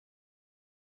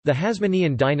The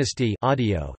Hasmonean dynasty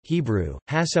audio, Hebrew,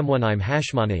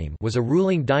 Hasmonean was a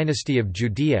ruling dynasty of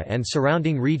Judea and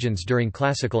surrounding regions during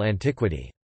classical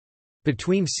antiquity.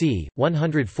 Between c.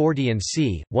 140 and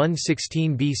c.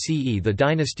 116 BCE the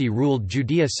dynasty ruled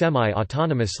Judea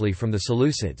semi-autonomously from the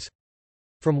Seleucids.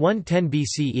 From 110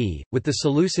 BCE, with the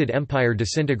Seleucid Empire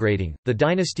disintegrating, the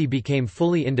dynasty became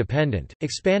fully independent,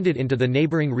 expanded into the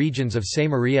neighboring regions of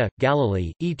Samaria,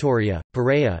 Galilee, Etruria,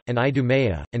 Perea, and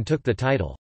Idumea, and took the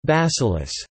title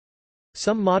Basileus.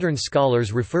 Some modern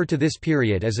scholars refer to this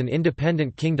period as an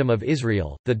independent kingdom of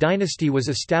Israel. The dynasty was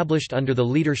established under the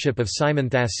leadership of Simon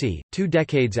Thassi, 2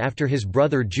 decades after his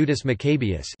brother Judas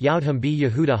Maccabeus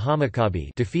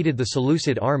defeated the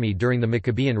Seleucid army during the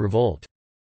Maccabean revolt.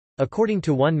 According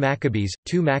to 1 Maccabees,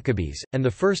 2 Maccabees, and the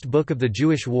First Book of the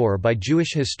Jewish War by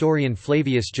Jewish historian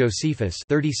Flavius Josephus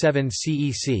 37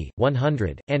 CEC,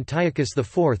 100, Antiochus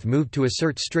IV moved to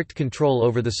assert strict control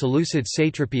over the Seleucid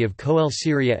satrapy of Coel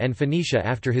Syria and Phoenicia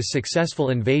after his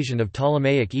successful invasion of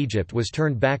Ptolemaic Egypt was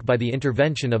turned back by the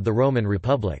intervention of the Roman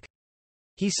Republic.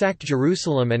 He sacked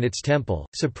Jerusalem and its temple,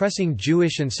 suppressing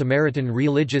Jewish and Samaritan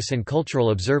religious and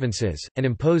cultural observances, and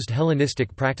imposed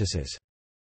Hellenistic practices.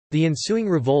 The ensuing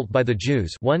revolt by the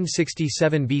Jews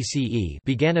 167 BCE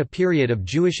began a period of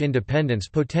Jewish independence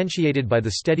potentiated by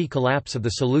the steady collapse of the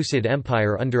Seleucid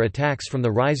Empire under attacks from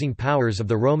the rising powers of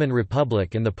the Roman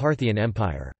Republic and the Parthian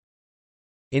Empire.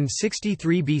 In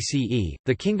 63 BCE,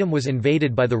 the kingdom was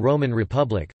invaded by the Roman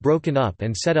Republic, broken up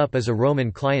and set up as a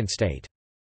Roman client state.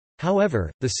 However,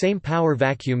 the same power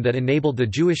vacuum that enabled the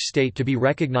Jewish state to be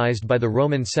recognized by the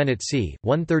Roman Senate c.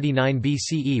 139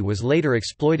 BCE was later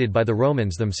exploited by the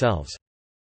Romans themselves.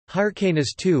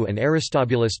 Hyrcanus II and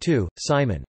Aristobulus II,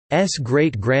 Simon's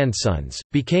great-grandsons,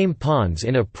 became pawns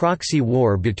in a proxy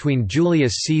war between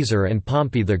Julius Caesar and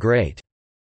Pompey the Great.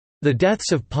 The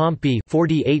deaths of Pompey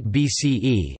 48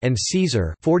 BCE and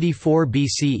Caesar 44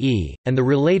 BCE, and the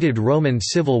related Roman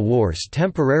civil wars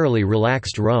temporarily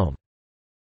relaxed Rome's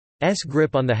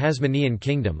grip on the Hasmonean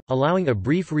kingdom, allowing a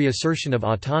brief reassertion of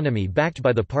autonomy backed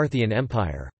by the Parthian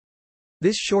Empire.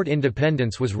 This short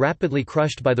independence was rapidly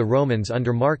crushed by the Romans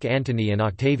under Mark Antony and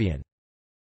Octavian.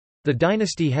 The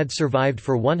dynasty had survived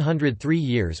for 103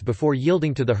 years before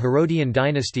yielding to the Herodian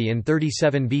dynasty in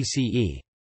 37 BCE.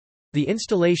 The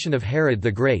installation of Herod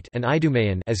the Great an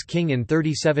Idumean as king in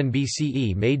 37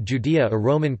 BCE made Judea a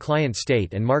Roman client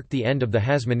state and marked the end of the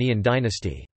Hasmonean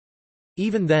dynasty.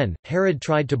 Even then, Herod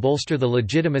tried to bolster the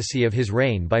legitimacy of his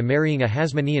reign by marrying a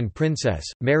Hasmonean princess,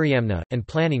 Mariamna, and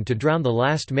planning to drown the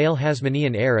last male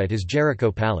Hasmonean heir at his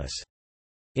Jericho palace.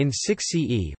 In 6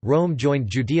 CE, Rome joined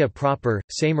Judea proper,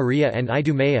 Samaria and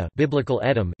Idumea biblical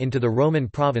Edom into the Roman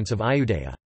province of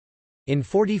Iudea. In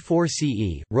 44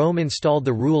 CE, Rome installed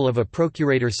the rule of a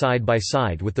procurator side by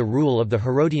side with the rule of the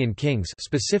Herodian kings,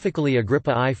 specifically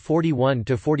Agrippa I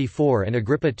 41–44 and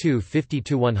Agrippa II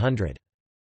 50–100.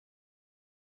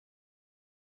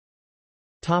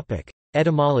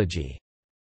 Etymology.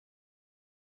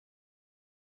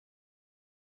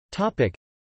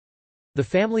 The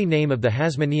family name of the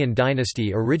Hasmonean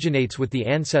dynasty originates with the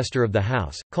ancestor of the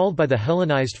house, called by the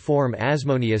Hellenized form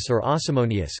Asmoneus or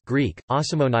Asimonius Greek,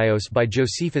 Asimonios by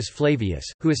Josephus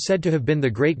Flavius, who is said to have been the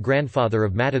great-grandfather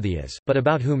of Mattathias, but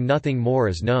about whom nothing more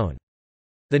is known.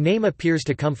 The name appears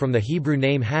to come from the Hebrew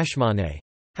name Hashmone.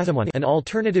 An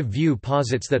alternative view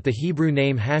posits that the Hebrew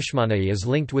name Hashmone is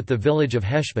linked with the village of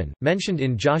Heshbon, mentioned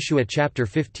in Joshua chapter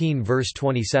 15 verse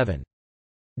 27.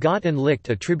 Gott and Licht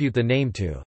attribute the name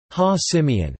to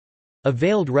Ha-Simeon, a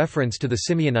veiled reference to the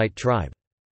Simeonite tribe.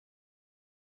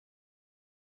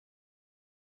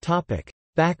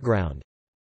 Background.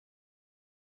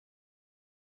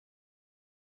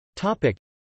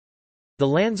 The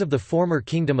lands of the former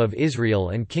Kingdom of Israel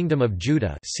and Kingdom of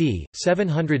Judah c.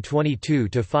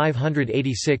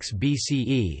 722–586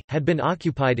 BCE, had been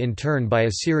occupied in turn by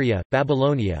Assyria,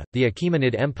 Babylonia, the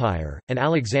Achaemenid Empire, and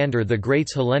Alexander the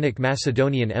Great's Hellenic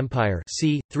Macedonian Empire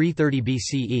c. 330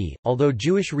 BCE, although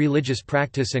Jewish religious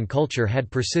practice and culture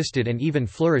had persisted and even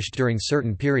flourished during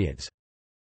certain periods.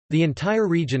 The entire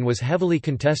region was heavily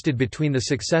contested between the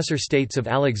successor states of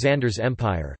Alexander's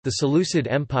empire, the Seleucid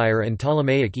Empire and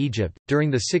Ptolemaic Egypt,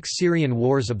 during the 6 Syrian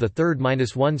wars of the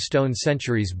 3rd–1 stone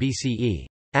centuries BCE.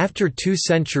 After 2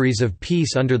 centuries of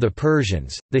peace under the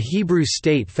Persians, the Hebrew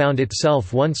state found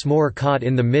itself once more caught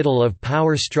in the middle of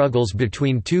power struggles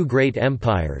between 2 great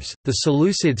empires, the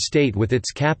Seleucid state with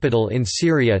its capital in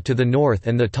Syria to the north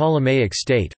and the Ptolemaic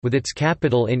state, with its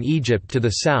capital in Egypt to the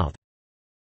south.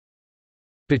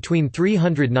 Between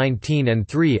 319 and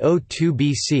 302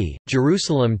 BC,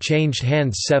 Jerusalem changed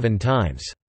hands 7 times.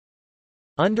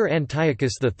 Under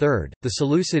Antiochus III, the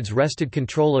Seleucids wrested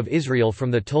control of Israel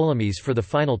from the Ptolemies for the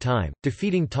final time,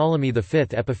 defeating Ptolemy V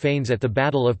Epiphanes at the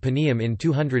Battle of Paneum in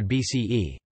 200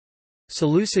 BCE.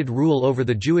 Seleucid rule over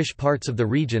the Jewish parts of the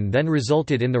region then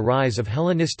resulted in the rise of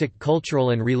Hellenistic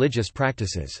cultural and religious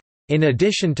practices. In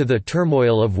addition to the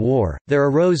turmoil of war, there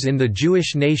arose in the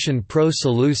Jewish nation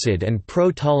pro-Seleucid and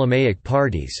pro-Ptolemaic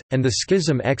parties, and the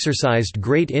schism exercised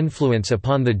great influence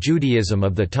upon the Judaism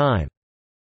of the time.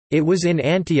 It was in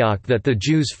Antioch that the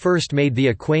Jews first made the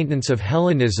acquaintance of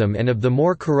Hellenism and of the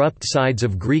more corrupt sides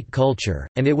of Greek culture,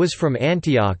 and it was from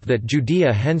Antioch that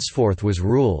Judea henceforth was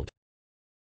ruled.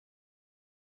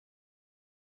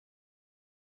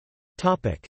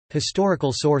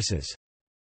 Historical sources.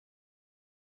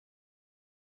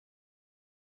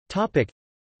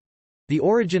 The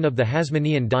origin of the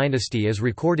Hasmonean dynasty is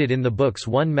recorded in the books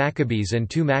 1 Maccabees and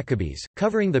 2 Maccabees,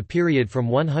 covering the period from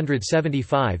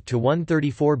 175 to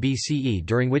 134 BCE,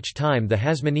 during which time the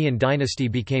Hasmonean dynasty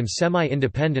became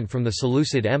semi-independent from the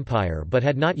Seleucid Empire but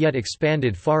had not yet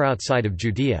expanded far outside of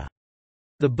Judea.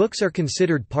 The books are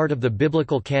considered part of the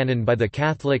biblical canon by the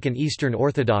Catholic and Eastern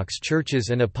Orthodox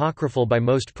churches and apocryphal by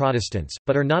most Protestants,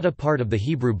 but are not a part of the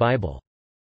Hebrew Bible.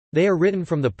 They are written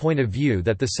from the point of view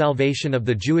that the salvation of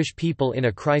the Jewish people in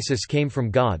a crisis came from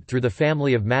God through the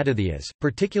family of Mattathias,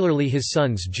 particularly his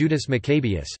sons Judas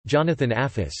Maccabeus, Jonathan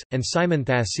Aphus, and Simon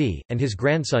Thassi, and his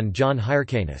grandson John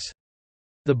Hyrcanus.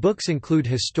 The books include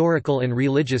historical and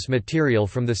religious material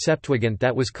from the Septuagint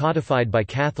that was codified by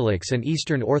Catholics and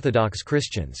Eastern Orthodox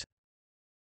Christians.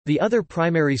 The other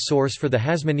primary source for the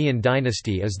Hasmonean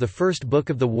dynasty is the first book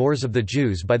of the Wars of the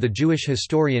Jews by the Jewish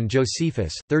historian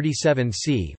Josephus, 37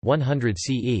 c. 100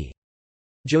 CE.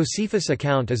 Josephus'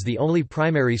 account is the only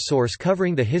primary source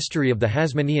covering the history of the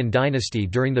Hasmonean dynasty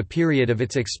during the period of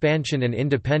its expansion and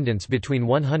independence between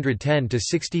 110 to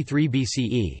 63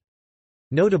 BCE.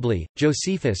 Notably,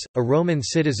 Josephus, a Roman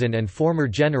citizen and former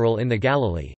general in the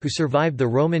Galilee, who survived the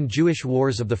Roman-Jewish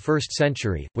wars of the 1st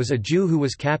century, was a Jew who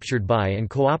was captured by and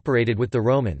cooperated with the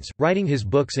Romans, writing his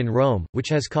books in Rome, which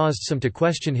has caused some to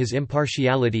question his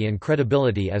impartiality and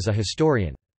credibility as a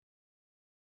historian.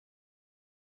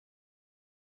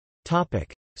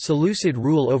 Seleucid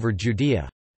rule over Judea.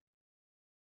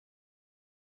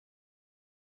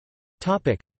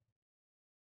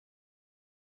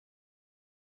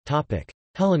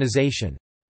 Hellenization.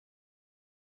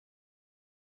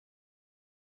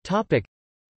 The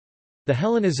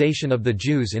Hellenization of the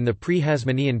Jews in the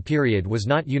pre-Hasmonean period was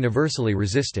not universally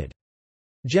resisted.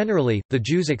 Generally, the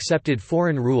Jews accepted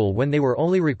foreign rule when they were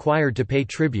only required to pay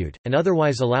tribute, and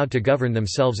otherwise allowed to govern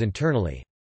themselves internally.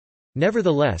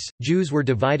 Nevertheless, Jews were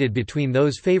divided between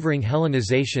those favoring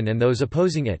Hellenization and those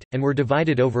opposing it, and were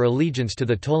divided over allegiance to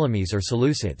the Ptolemies or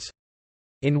Seleucids.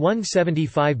 In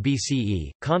 175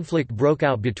 BCE, conflict broke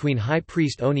out between high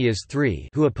priest Onias III,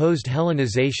 who opposed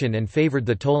Hellenization and favored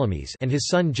the Ptolemies, and his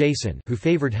son Jason, who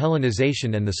favored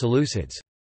Hellenization and the Seleucids.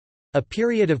 A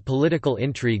period of political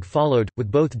intrigue followed,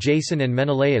 with both Jason and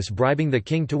Menelaus bribing the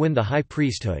king to win the high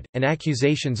priesthood, and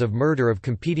accusations of murder of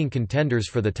competing contenders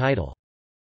for the title.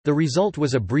 The result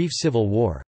was a brief civil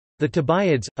war. The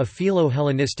Tobiads, a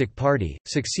Philo-Hellenistic party,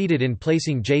 succeeded in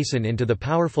placing Jason into the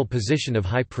powerful position of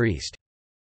high priest.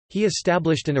 He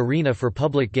established an arena for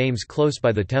public games close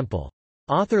by the temple.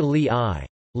 Author Lee I.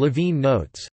 Levine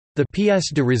notes, "The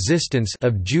pièce de résistance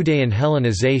of Judean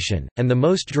Hellenization, and the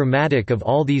most dramatic of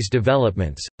all these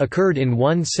developments, occurred in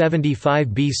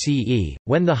 175 BCE,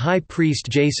 when the high priest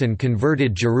Jason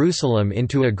converted Jerusalem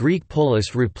into a Greek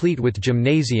polis replete with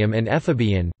gymnasium and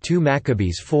ephebeion 2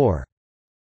 Maccabees 4.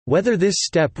 Whether this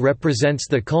step represents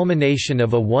the culmination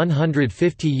of a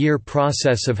 150-year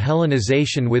process of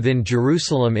Hellenization within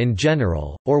Jerusalem in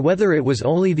general, or whether it was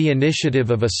only the initiative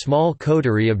of a small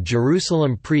coterie of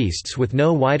Jerusalem priests with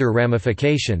no wider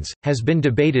ramifications, has been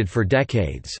debated for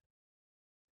decades."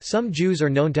 Some Jews are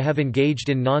known to have engaged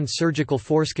in non-surgical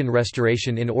foreskin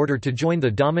restoration in order to join the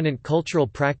dominant cultural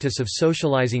practice of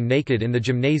socializing naked in the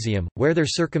gymnasium, where their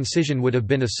circumcision would have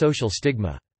been a social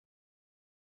stigma.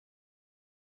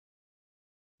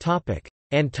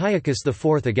 Antiochus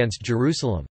IV against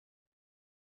Jerusalem.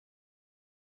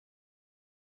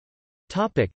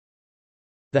 The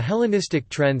Hellenistic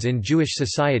trends in Jewish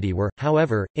society were,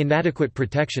 however, inadequate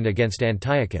protection against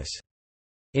Antiochus.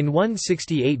 In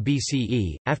 168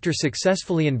 BCE, after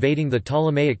successfully invading the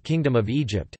Ptolemaic kingdom of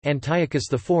Egypt,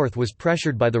 Antiochus IV was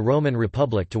pressured by the Roman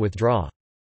Republic to withdraw.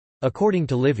 According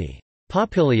to Livy,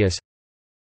 Popilius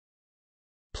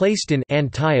placed in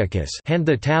Antiochus' hand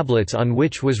the tablets on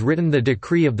which was written the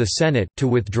decree of the Senate to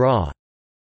withdraw.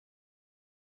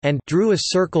 and drew a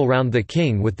circle round the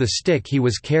king with the stick he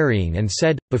was carrying and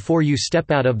said, "Before you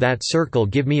step out of that circle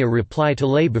give me a reply to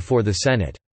lay before the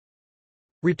Senate."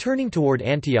 Returning toward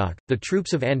Antioch, the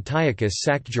troops of Antiochus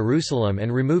sacked Jerusalem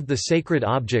and removed the sacred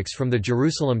objects from the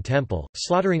Jerusalem temple,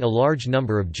 slaughtering a large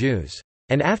number of Jews.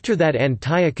 And after that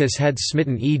Antiochus had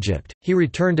smitten Egypt, he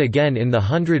returned again in the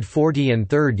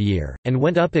 143rd year, and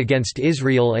went up against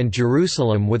Israel and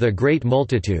Jerusalem with a great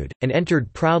multitude, and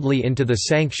entered proudly into the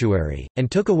sanctuary,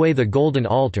 and took away the golden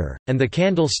altar, and the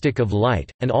candlestick of light,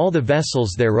 and all the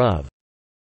vessels thereof.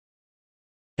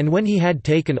 And when he had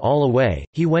taken all away,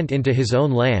 he went into his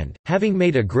own land, having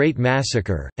made a great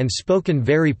massacre, and spoken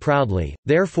very proudly.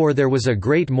 Therefore there was a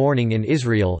great mourning in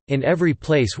Israel, in every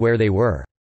place where they were.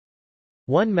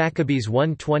 1 Maccabees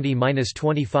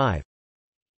 1:20–25.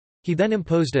 He then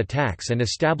imposed a tax and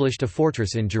established a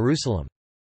fortress in Jerusalem.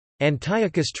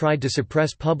 Antiochus tried to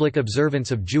suppress public observance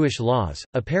of Jewish laws,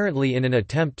 apparently in an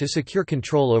attempt to secure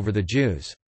control over the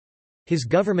Jews. His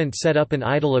government set up an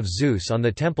idol of Zeus on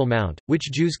the Temple Mount,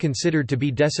 which Jews considered to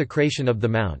be desecration of the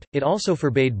mount. It also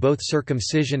forbade both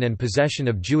circumcision and possession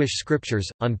of Jewish scriptures,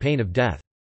 on pain of death.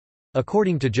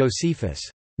 According to Josephus,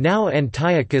 "Now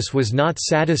Antiochus was not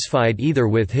satisfied either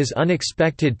with his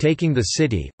unexpected taking the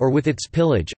city, or with its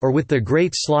pillage, or with the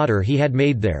great slaughter he had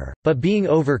made there, but being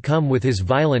overcome with his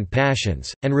violent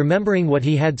passions, and remembering what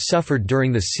he had suffered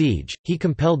during the siege, he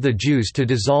compelled the Jews to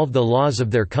dissolve the laws of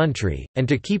their country, and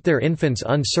to keep their infants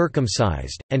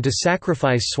uncircumcised, and to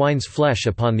sacrifice swine's flesh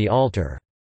upon the altar."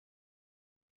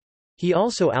 He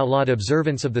also outlawed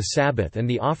observance of the Sabbath and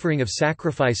the offering of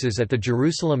sacrifices at the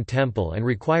Jerusalem temple and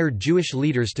required Jewish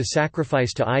leaders to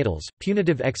sacrifice to idols.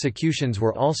 Punitive executions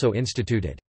were also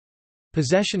instituted.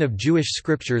 Possession of Jewish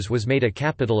scriptures was made a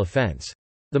capital offense.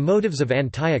 The motives of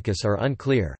Antiochus are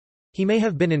unclear. He may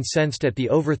have been incensed at the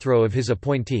overthrow of his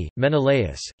appointee,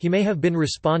 Menelaus, he may have been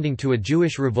responding to a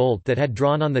Jewish revolt that had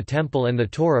drawn on the temple and the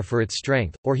Torah for its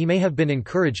strength, or he may have been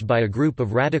encouraged by a group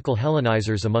of radical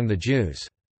Hellenizers among the Jews.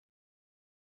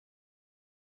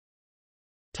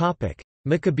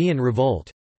 Maccabean revolt.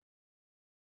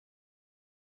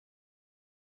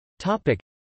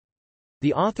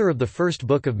 The author of the first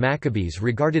book of Maccabees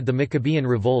regarded the Maccabean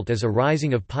revolt as a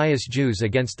rising of pious Jews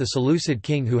against the Seleucid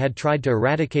king who had tried to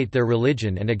eradicate their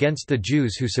religion and against the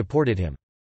Jews who supported him.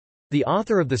 The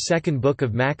author of the second book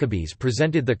of Maccabees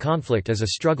presented the conflict as a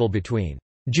struggle between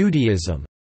Judaism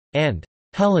and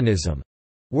Hellenism,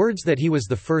 words that he was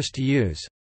the first to use.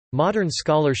 Modern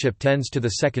scholarship tends to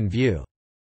the second view.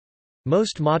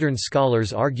 Most modern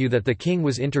scholars argue that the king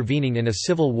was intervening in a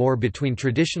civil war between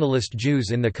traditionalist Jews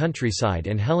in the countryside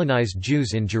and Hellenized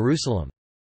Jews in Jerusalem.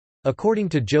 According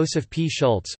to Joseph P.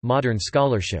 Schultz, modern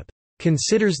scholarship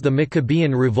considers the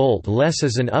Maccabean revolt less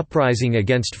as an uprising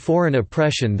against foreign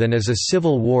oppression than as a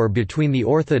civil war between the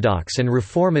Orthodox and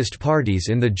Reformist parties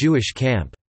in the Jewish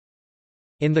camp.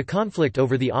 In the conflict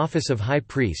over the office of high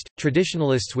priest,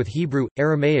 traditionalists with Hebrew,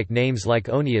 Aramaic names like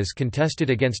Onias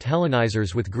contested against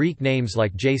Hellenizers with Greek names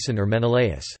like Jason or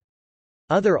Menelaus.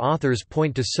 Other authors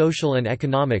point to social and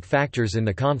economic factors in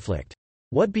the conflict.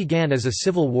 What began as a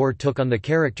civil war took on the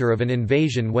character of an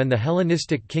invasion when the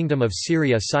Hellenistic kingdom of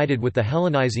Syria sided with the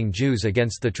Hellenizing Jews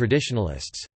against the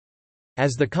traditionalists.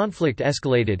 As the conflict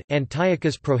escalated,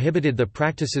 Antiochus prohibited the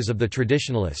practices of the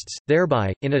traditionalists,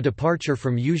 thereby, in a departure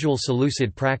from usual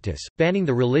Seleucid practice, banning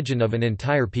the religion of an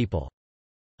entire people.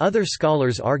 Other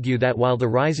scholars argue that while the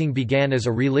rising began as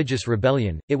a religious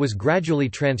rebellion, it was gradually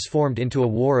transformed into a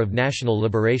war of national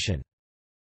liberation.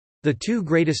 The two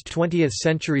greatest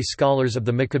 20th-century scholars of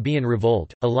the Maccabean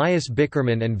revolt, Elias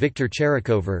Bickerman and Victor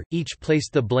Cherikover, each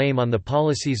placed the blame on the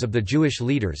policies of the Jewish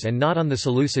leaders and not on the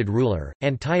Seleucid ruler,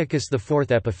 Antiochus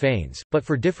IV Epiphanes, but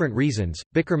for different reasons.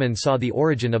 Bickerman saw the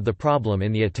origin of the problem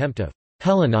in the attempt of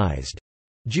Hellenized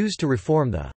Jews to reform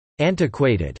the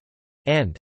antiquated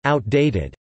and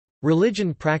outdated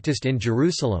religion practiced in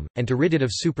Jerusalem, and to rid it of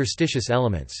superstitious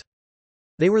elements.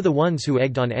 They were the ones who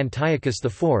egged on Antiochus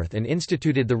IV and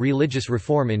instituted the religious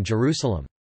reform in Jerusalem.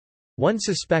 One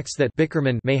suspects that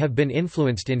Bickerman may have been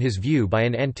influenced in his view by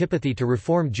an antipathy to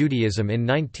Reform Judaism in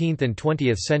 19th and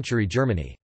 20th century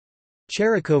Germany.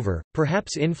 Cherikover,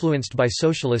 perhaps influenced by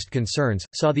socialist concerns,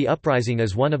 saw the uprising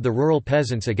as one of the rural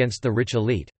peasants against the rich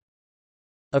elite.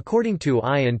 According to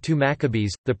I and II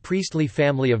Maccabees, the priestly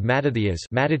family of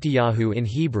Mattathiyahu in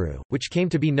Hebrew, which came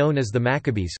to be known as the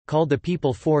Maccabees, called the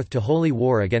people forth to holy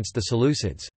war against the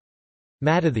Seleucids.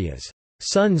 Mattathias'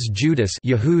 Sons Judas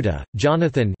Yehuda,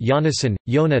 Jonathan Yonasan,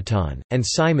 Yonatan, and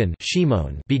Simon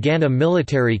Shimon began a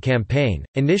military campaign,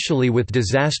 initially with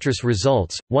disastrous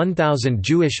results. 1,000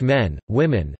 Jewish men,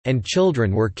 women, and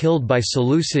children were killed by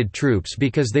Seleucid troops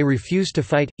because they refused to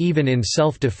fight, even in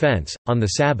self-defense, on the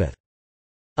Sabbath.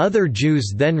 Other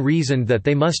Jews then reasoned that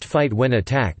they must fight when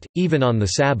attacked, even on the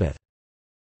Sabbath.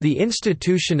 The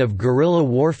institution of guerrilla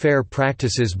warfare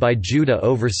practices by Judah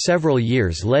over several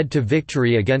years led to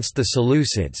victory against the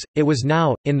Seleucids. It was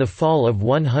now, in the fall of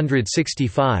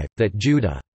 165, that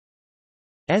Judah's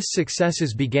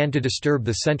successes began to disturb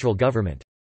the central government.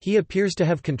 He appears to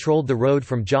have controlled the road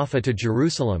from Jaffa to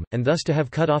Jerusalem, and thus to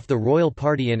have cut off the royal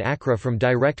party in Accra from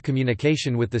direct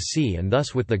communication with the sea and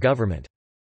thus with the government.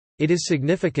 It is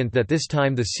significant that this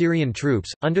time the Syrian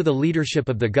troops, under the leadership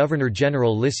of the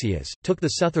governor-general Lysias, took the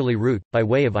southerly route, by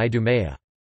way of Idumea.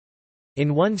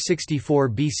 In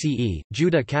 164 BCE,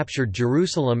 Judah captured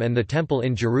Jerusalem and the temple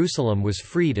in Jerusalem was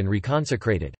freed and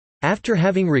reconsecrated. After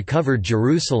having recovered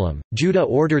Jerusalem, Judah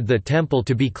ordered the temple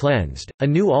to be cleansed, a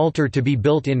new altar to be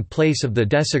built in place of the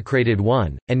desecrated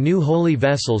one, and new holy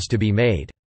vessels to be made.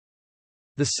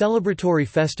 The celebratory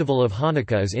festival of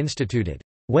Hanukkah is instituted.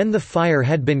 When the fire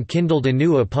had been kindled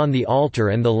anew upon the altar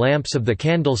and the lamps of the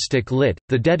candlestick lit,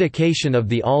 the dedication of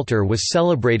the altar was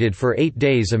celebrated for 8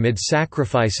 days amid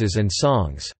sacrifices and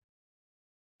songs.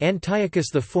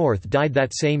 Antiochus IV died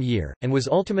that same year, and was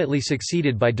ultimately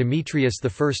succeeded by Demetrius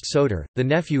I Soter, the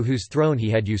nephew whose throne he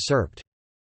had usurped.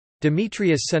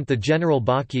 Demetrius sent the general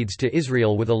Bacchides to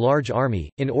Israel with a large army,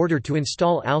 in order to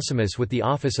install Alcimus with the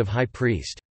office of high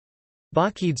priest.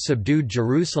 Bacchides subdued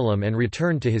Jerusalem and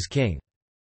returned to his king.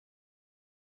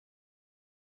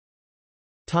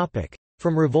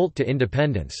 From revolt to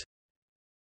independence.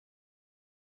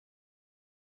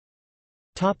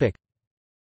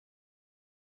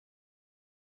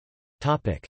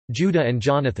 Judah and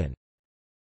Jonathan.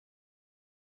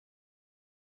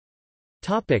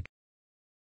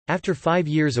 After 5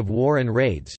 years of war and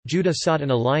raids, Judah sought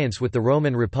an alliance with the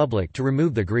Roman Republic to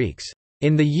remove the Greeks.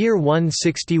 In the year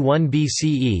 161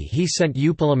 BCE he sent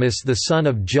Eupolemus the son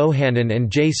of Johanan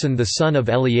and Jason the son of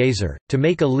Eleazar, to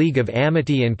make a league of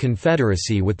amity and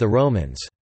confederacy with the Romans.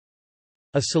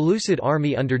 A Seleucid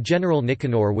army under General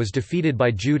Nicanor was defeated by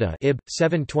Judah Ib.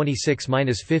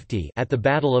 726–50 at the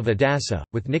Battle of Edessa,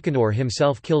 with Nicanor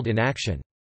himself killed in action.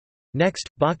 Next,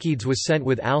 Bacchides was sent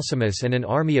with Alcimus and an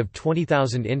army of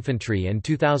 20,000 infantry and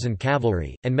 2,000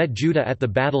 cavalry, and met Judah at the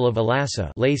Battle of Elassa,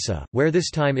 where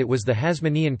this time it was the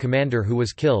Hasmonean commander who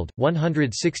was killed,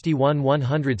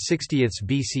 161–160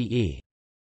 BCE.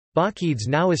 Bacchides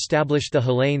now established the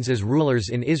Hellenes as rulers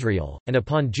in Israel, and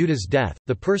upon Judah's death,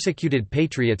 the persecuted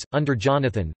patriots, under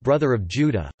Jonathan, brother of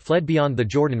Judah, fled beyond the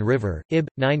Jordan River. Ib.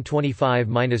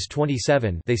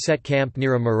 925–27 they set camp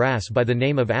near a morass by the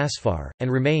name of Asphar, and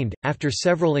remained, after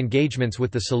several engagements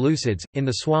with the Seleucids, in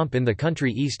the swamp in the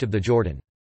country east of the Jordan.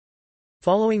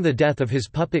 Following the death of his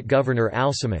puppet governor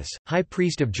Alcimus, high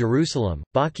priest of Jerusalem,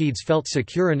 Bacchides felt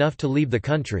secure enough to leave the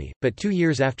country, but 2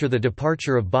 years after the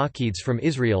departure of Bacchides from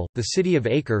Israel, the city of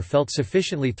Acre felt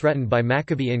sufficiently threatened by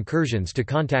Maccabee incursions to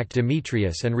contact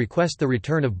Demetrius and request the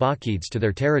return of Bacchides to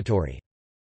their territory.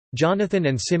 Jonathan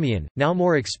and Simeon, now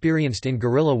more experienced in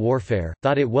guerrilla warfare,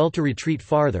 thought it well to retreat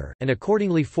farther, and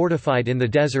accordingly fortified in the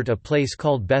desert a place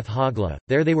called Beth Hogla.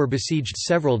 There they were besieged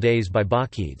several days by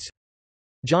Bacchides.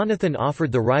 Jonathan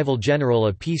offered the rival general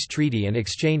a peace treaty and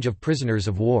exchange of prisoners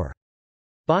of war.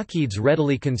 Bacchides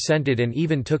readily consented and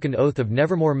even took an oath of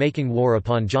nevermore making war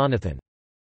upon Jonathan.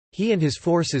 He and his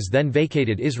forces then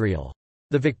vacated Israel.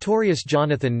 The victorious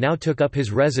Jonathan now took up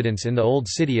his residence in the old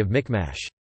city of Michmash.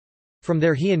 From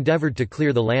there he endeavored to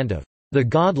clear the land of the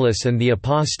godless and the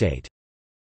apostate.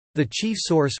 The chief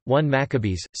source, 1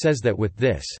 Maccabees, says that with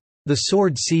this, the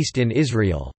sword ceased in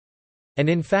Israel. And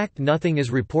in fact nothing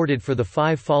is reported for the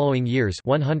 5 following years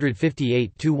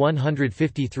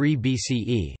 158–153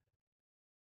 BCE.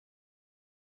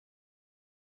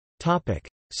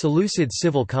 Seleucid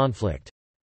civil conflict.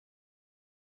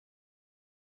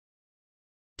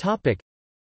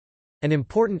 An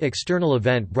important external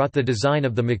event brought the design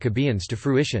of the Maccabeans to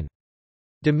fruition.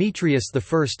 Demetrius I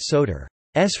Soter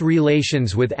S.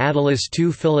 relations with Attalus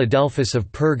II Philadelphus of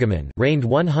Pergamon reigned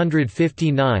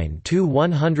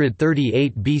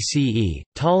 159–138 BCE,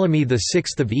 Ptolemy VI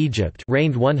of Egypt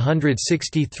reigned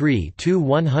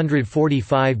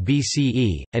 163–145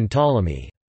 BCE, and Ptolemy's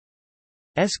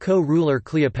co-ruler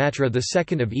Cleopatra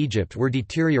II of Egypt were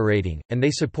deteriorating, and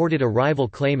they supported a rival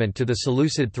claimant to the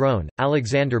Seleucid throne,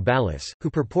 Alexander Ballas, who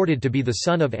purported to be the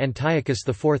son of Antiochus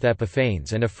IV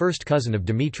Epiphanes and a first cousin of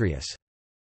Demetrius.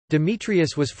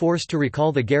 Demetrius was forced to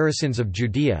recall the garrisons of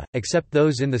Judea, except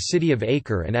those in the city of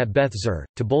Acre and at Beth-zur,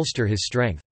 to bolster his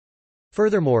strength.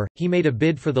 Furthermore, he made a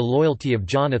bid for the loyalty of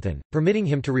Jonathan, permitting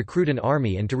him to recruit an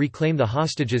army and to reclaim the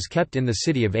hostages kept in the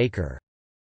city of Acre.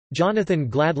 Jonathan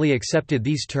gladly accepted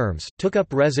these terms, took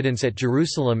up residence at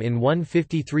Jerusalem in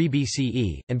 153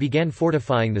 BCE, and began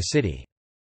fortifying the city.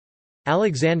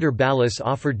 Alexander Ballas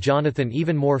offered Jonathan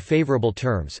even more favorable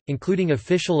terms, including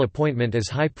official appointment as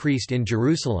high priest in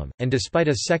Jerusalem, and despite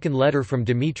a second letter from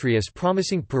Demetrius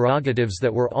promising prerogatives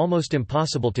that were almost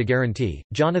impossible to guarantee,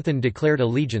 Jonathan declared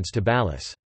allegiance to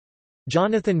Ballas.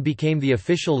 Jonathan became the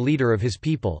official leader of his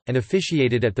people, and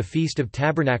officiated at the Feast of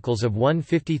Tabernacles of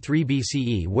 153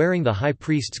 BCE wearing the high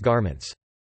priest's garments.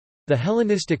 The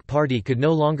Hellenistic party could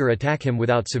no longer attack him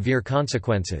without severe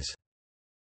consequences.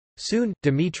 Soon,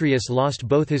 Demetrius lost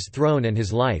both his throne and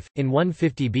his life, in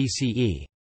 150 BCE.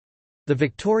 The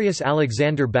victorious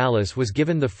Alexander Ballas was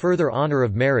given the further honor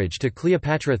of marriage to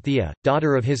Cleopatra Thea,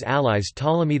 daughter of his allies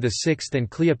Ptolemy VI and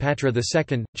Cleopatra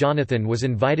II. Jonathan was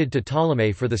invited to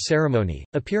Ptolemy for the ceremony,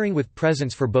 appearing with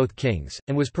presents for both kings,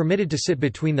 and was permitted to sit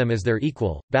between them as their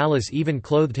equal. Ballas even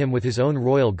clothed him with his own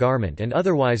royal garment and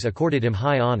otherwise accorded him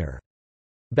high honor.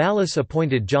 Ballas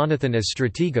appointed Jonathan as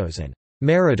strategos and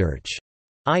maritorch,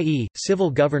 i.e., civil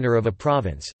governor of a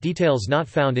province, details not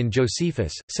found in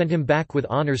Josephus, sent him back with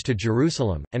honors to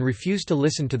Jerusalem, and refused to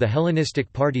listen to the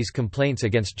Hellenistic party's complaints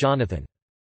against Jonathan.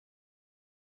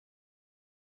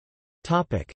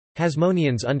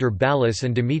 Hasmoneans under Ballas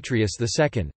and Demetrius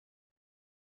II.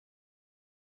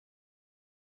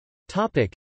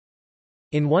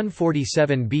 In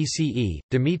 147 BCE,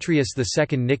 Demetrius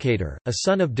II Nicator, a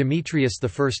son of Demetrius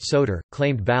I Soter,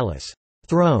 claimed Ballas'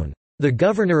 throne. The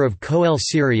governor of Coele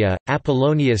Syria,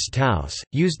 Apollonius Taus,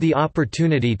 used the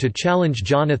opportunity to challenge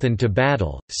Jonathan to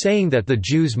battle, saying that the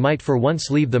Jews might for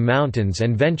once leave the mountains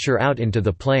and venture out into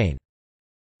the plain.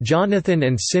 Jonathan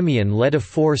and Simeon led a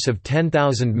force of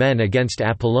 10,000 men against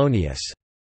Apollonius'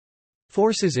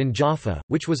 forces in Jaffa,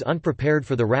 which was unprepared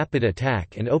for the rapid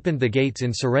attack and opened the gates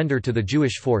in surrender to the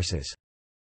Jewish forces.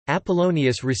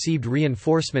 Apollonius received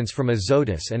reinforcements from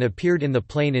Azotus and appeared in the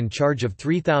plain in charge of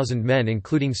 3,000 men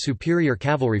including superior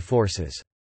cavalry forces.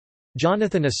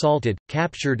 Jonathan assaulted,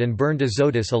 captured and burned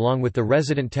Azotus along with the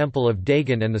resident temple of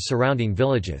Dagon and the surrounding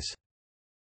villages.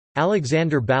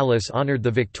 Alexander Ballas honored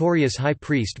the victorious high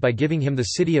priest by giving him the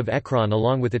city of Ekron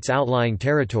along with its outlying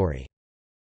territory.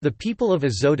 The people of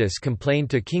Azotus complained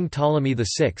to King Ptolemy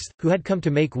VI, who had come to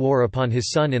make war upon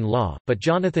his son-in-law, but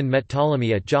Jonathan met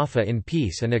Ptolemy at Jaffa in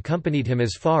peace and accompanied him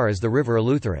as far as the river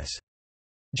Eleutherus.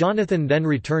 Jonathan then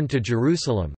returned to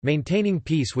Jerusalem, maintaining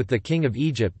peace with the king of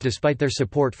Egypt despite their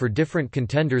support for different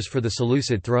contenders for the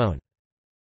Seleucid throne.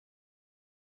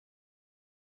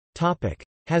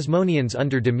 Hasmoneans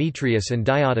under Demetrius and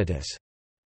Diodotus.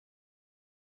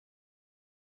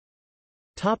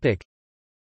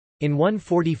 In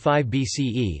 145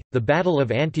 BCE, the Battle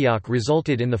of Antioch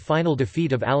resulted in the final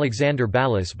defeat of Alexander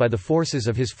Ballas by the forces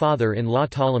of his father-in-law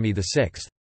Ptolemy VI.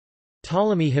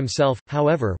 Ptolemy himself,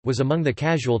 however, was among the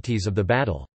casualties of the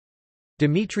battle.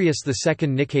 Demetrius II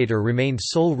Nicator remained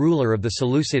sole ruler of the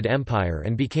Seleucid Empire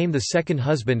and became the second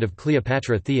husband of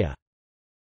Cleopatra Thea.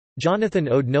 Jonathan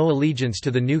owed no allegiance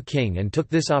to the new king and took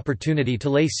this opportunity to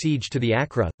lay siege to the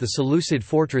Acra, the Seleucid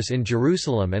fortress in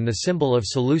Jerusalem and the symbol of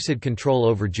Seleucid control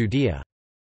over Judea.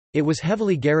 It was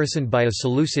heavily garrisoned by a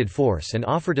Seleucid force and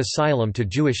offered asylum to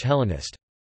Jewish Hellenists.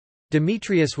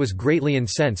 Demetrius was greatly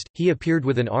incensed, he appeared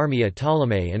with an army at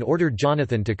Ptolemy and ordered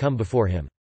Jonathan to come before him.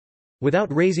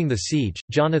 Without raising the siege,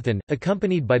 Jonathan,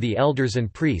 accompanied by the elders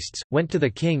and priests, went to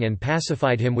the king and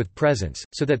pacified him with presents,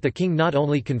 so that the king not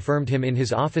only confirmed him in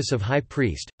his office of high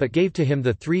priest, but gave to him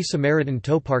the 3 Samaritan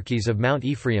toparchies of Mount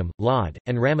Ephraim, Lod,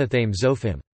 and Ramathaim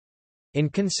Zophim. In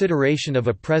consideration of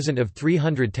a present of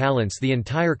 300 talents, the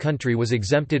entire country was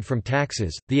exempted from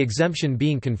taxes, the exemption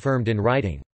being confirmed in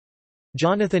writing.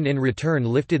 Jonathan in return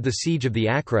lifted the siege of the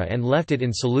Acra and left it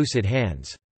in Seleucid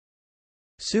hands.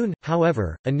 Soon,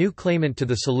 however, a new claimant to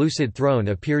the Seleucid throne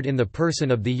appeared in the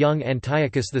person of the young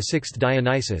Antiochus VI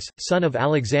Dionysius, son of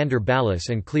Alexander Ballas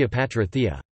and Cleopatra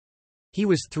Thea. He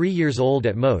was 3 years old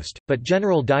at most, but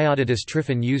General Diodotus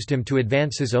Tryphon used him to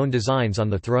advance his own designs on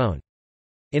the throne.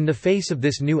 In the face of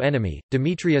this new enemy,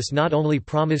 Demetrius not only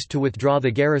promised to withdraw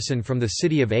the garrison from the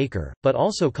city of Acre, but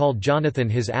also called Jonathan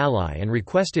his ally and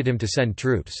requested him to send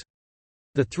troops.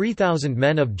 The 3,000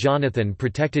 men of Jonathan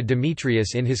protected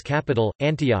Demetrius in his capital,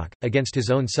 Antioch, against his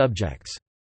own subjects.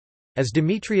 As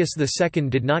Demetrius II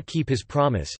did not keep his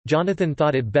promise, Jonathan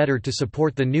thought it better to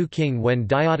support the new king when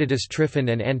Diodotus Tryphon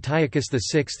and Antiochus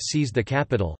VI seized the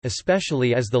capital,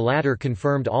 especially as the latter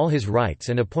confirmed all his rights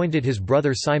and appointed his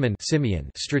brother Simeon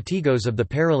strategos of the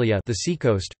Paralia, the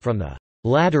seacoast, from the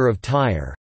ladder of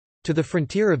Tyre to the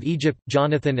frontier of Egypt.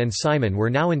 Jonathan and Simeon were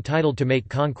now entitled to make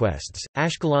conquests.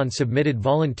 Ashkelon submitted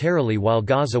voluntarily while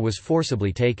Gaza was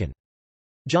forcibly taken.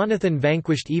 Jonathan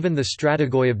vanquished even the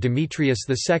strategoi of Demetrius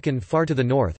II far to the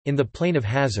north, in the plain of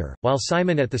Hazor, while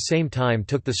Simeon at the same time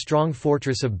took the strong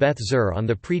fortress of Beth Zur on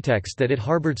the pretext that it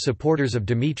harbored supporters of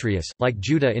Demetrius. Like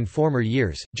Judah in former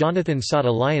years, Jonathan sought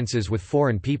alliances with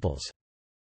foreign peoples.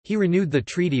 He renewed the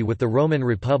treaty with the Roman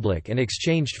Republic and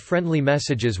exchanged friendly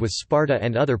messages with Sparta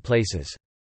and other places.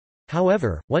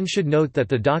 However, one should note that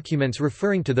the documents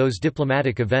referring to those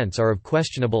diplomatic events are of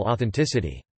questionable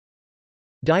authenticity.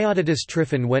 Diodotus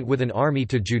Tryphon went with an army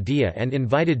to Judea and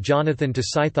invited Jonathan to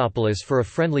Scythopolis for a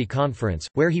friendly conference,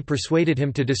 where he persuaded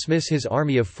him to dismiss his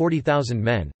army of 40,000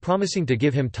 men, promising to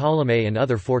give him Ptolemy and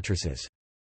other fortresses.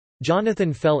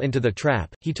 Jonathan fell into the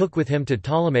trap. He took with him to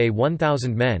Ptolemy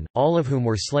 1,000 men, all of whom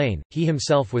were slain. He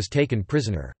himself was taken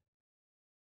prisoner.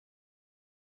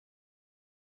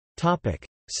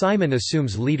 Simeon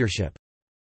assumes leadership.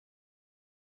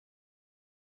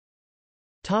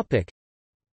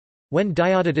 When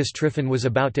Diodotus Tryphon was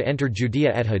about to enter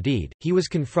Judea at Hadid, he was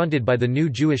confronted by the new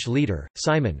Jewish leader,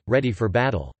 Simeon, ready for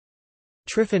battle.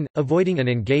 Tryphon, avoiding an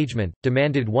engagement,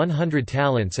 demanded 100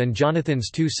 talents and Jonathan's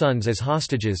 2 sons as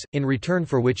hostages, in return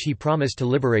for which he promised to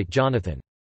liberate Jonathan.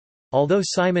 Although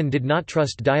Simeon did not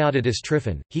trust Diodotus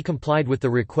Tryphon, he complied with the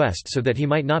request so that he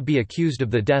might not be accused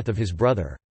of the death of his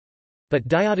brother. But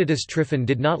Diodotus Tryphon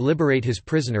did not liberate his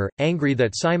prisoner. Angry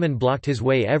that Simeon blocked his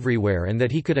way everywhere and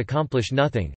that he could accomplish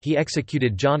nothing, he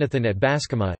executed Jonathan at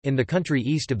Baskama, in the country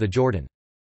east of the Jordan.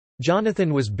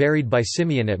 Jonathan was buried by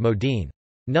Simeon at Modin.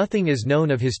 Nothing is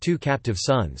known of his 2 captive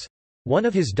sons. One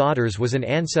of his daughters was an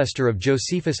ancestor of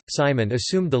Josephus. Simeon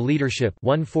assumed the leadership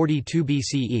 142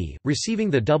 BCE, receiving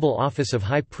the double office of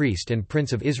high priest and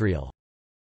prince of Israel.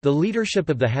 The leadership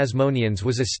of the Hasmoneans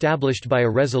was established by a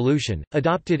resolution,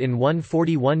 adopted in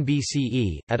 141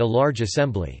 BCE, at a large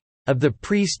assembly, "of the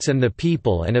priests and the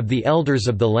people and of the elders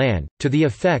of the land, to the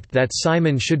effect that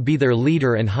Simeon should be their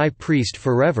leader and high priest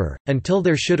forever, until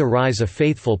there should arise a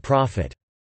faithful prophet."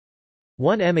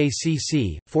 1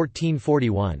 Macc.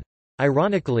 1441.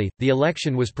 Ironically, the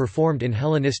election was performed in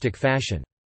Hellenistic fashion.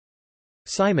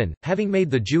 Simeon, having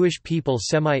made the Jewish people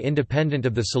semi-independent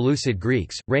of the Seleucid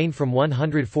Greeks, reigned from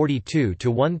 142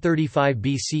 to 135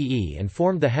 BCE and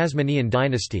formed the Hasmonean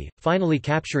dynasty, finally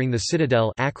capturing the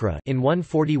citadel Acra in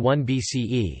 141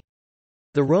 BCE.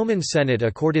 The Roman Senate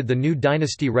accorded the new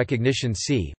dynasty recognition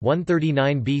c.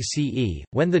 139 BCE.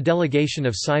 When the delegation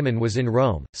of Simeon was in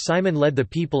Rome, Simeon led the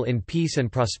people in peace and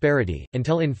prosperity,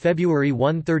 until in February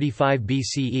 135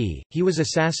 BCE, he was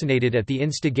assassinated at the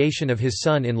instigation of his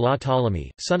son-in-law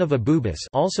Ptolemy, son of Abubis,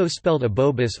 also spelled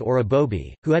Abobus or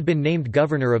Abobi, who had been named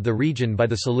governor of the region by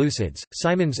the Seleucids.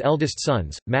 Simeon's eldest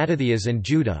sons, Mattathias and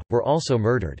Judah, were also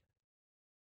murdered.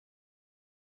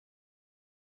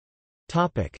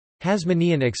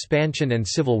 Hasmonean expansion and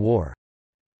civil war.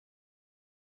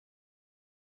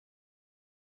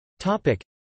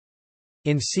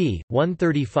 In c.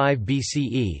 135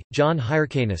 BCE, John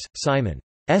Hyrcanus,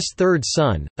 Simeon's third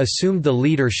son, assumed the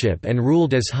leadership and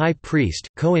ruled as high priest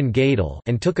Cohen Gadol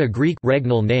and took a Greek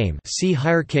regnal name see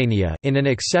Hyrcania in an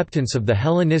acceptance of the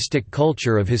Hellenistic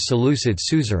culture of his Seleucid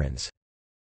suzerains.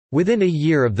 Within a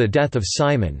year of the death of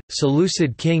Simeon,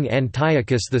 Seleucid king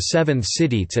Antiochus VII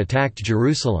Sidetes attacked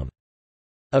Jerusalem.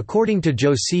 According to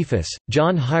Josephus,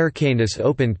 John Hyrcanus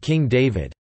opened King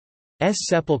David's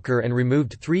sepulchre and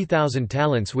removed 3,000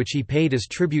 talents which he paid as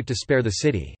tribute to spare the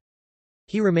city.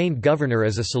 He remained governor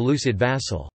as a Seleucid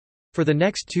vassal. For the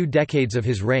next 2 decades of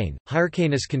his reign,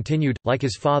 Hyrcanus continued, like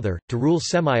his father, to rule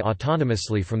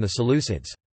semi-autonomously from the Seleucids.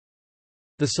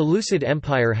 The Seleucid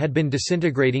Empire had been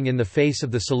disintegrating in the face of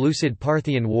the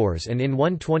Seleucid-Parthian Wars, and in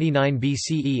 129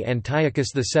 BCE Antiochus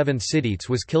VII Sidetes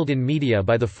was killed in Media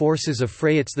by the forces of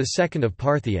Phraates II of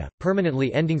Parthia,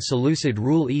 permanently ending Seleucid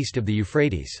rule east of the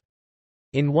Euphrates.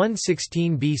 In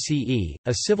 116 BCE,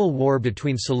 a civil war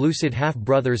between Seleucid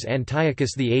half-brothers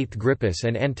Antiochus VIII Grypus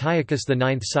and Antiochus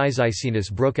IX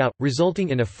Cyzicenus broke out, resulting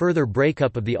in a further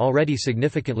breakup of the already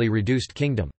significantly reduced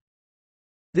kingdom.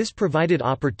 This provided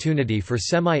opportunity for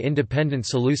semi-independent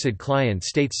Seleucid client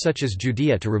states such as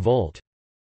Judea to revolt.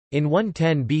 In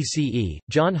 110 BCE,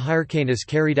 John Hyrcanus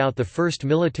carried out the first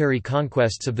military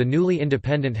conquests of the newly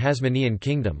independent Hasmonean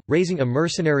kingdom, raising a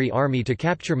mercenary army to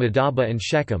capture Madaba and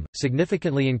Shechem,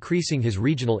 significantly increasing his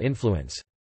regional influence.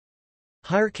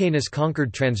 Hyrcanus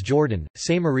conquered Transjordan,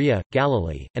 Samaria,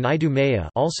 Galilee, and Idumea,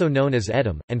 also known as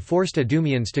Edom, and forced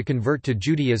Idumeans to convert to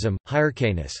Judaism.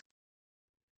 Hyrcanus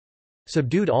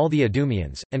subdued all the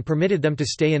Idumeans, and permitted them to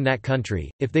stay in that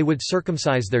country, if they would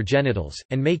circumcise their genitals,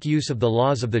 and make use of the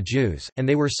laws of the Jews, and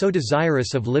they were so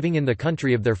desirous of living in the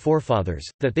country of their forefathers,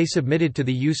 that they submitted to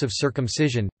the use of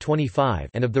circumcision, 25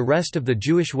 and of the rest of the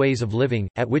Jewish ways of living,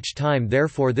 at which time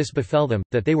therefore this befell them,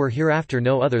 that they were hereafter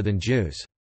no other than Jews.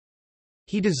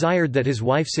 He desired that his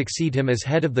wife succeed him as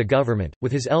head of the government,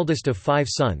 with his eldest of 5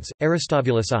 sons,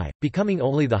 Aristobulus I, becoming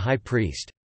only the high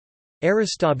priest.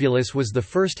 Aristobulus was the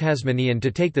first Hasmonean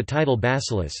to take the title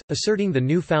basileus, asserting the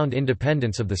new-found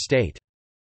independence of the state.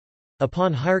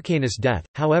 Upon Hyrcanus' death,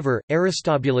 however,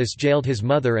 Aristobulus jailed his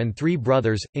mother and 3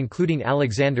 brothers, including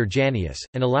Alexander Jannaeus,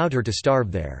 and allowed her to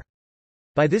starve there.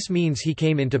 By this means he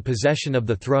came into possession of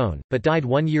the throne, but died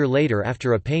 1 year later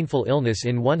after a painful illness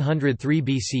in 103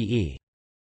 BCE.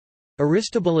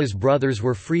 Aristobulus' brothers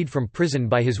were freed from prison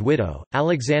by his widow.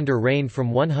 Alexander reigned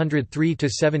from 103 to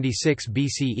 76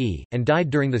 BCE, and died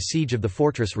during the siege of the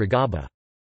fortress Regaba.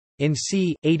 In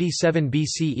c. 87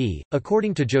 BCE,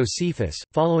 according to Josephus,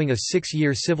 following a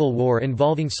 6-year civil war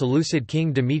involving Seleucid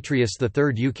king Demetrius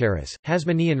III Eucharis,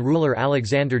 Hasmonean ruler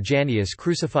Alexander Jannaeus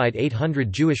crucified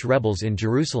 800 Jewish rebels in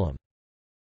Jerusalem.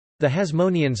 The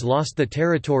Hasmoneans lost the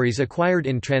territories acquired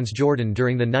in Transjordan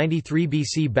during the 93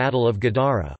 BC Battle of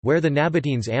Gadara, where the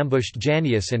Nabateans ambushed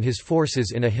Jannaeus and his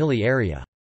forces in a hilly area.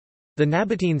 The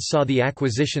Nabateans saw the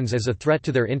acquisitions as a threat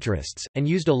to their interests, and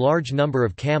used a large number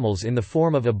of camels in the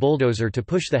form of a bulldozer to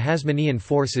push the Hasmonean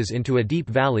forces into a deep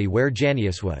valley where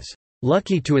Jannaeus was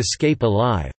lucky to escape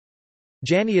alive.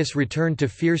 Jannaeus returned to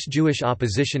fierce Jewish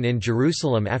opposition in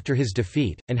Jerusalem after his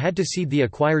defeat, and had to cede the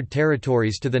acquired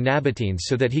territories to the Nabateans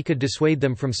so that he could dissuade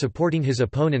them from supporting his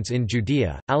opponents in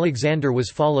Judea. Alexander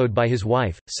was followed by his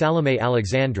wife, Salome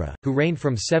Alexandra, who reigned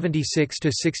from 76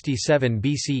 to 67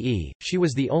 BCE. She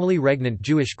was the only regnant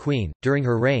Jewish queen. During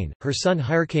her reign, her son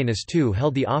Hyrcanus II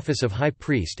held the office of high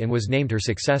priest and was named her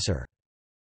successor.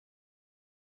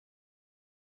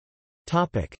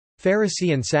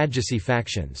 Pharisee and Sadducee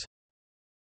factions.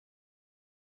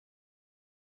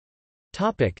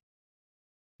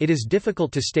 It is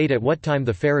difficult to state at what time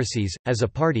the Pharisees, as a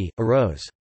party, arose.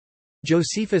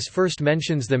 Josephus first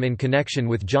mentions them in connection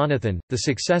with Jonathan, the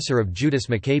successor of Judas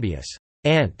Maccabeus.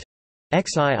 Ant.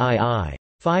 XIII.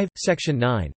 5, section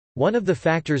 9. One of the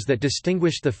factors that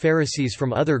distinguished the Pharisees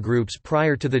from other groups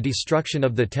prior to the destruction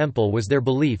of the temple was their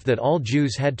belief that all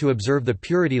Jews had to observe the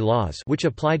purity laws which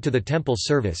applied to the temple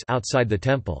service outside the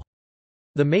temple.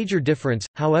 The major difference,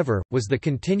 however, was the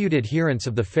continued adherence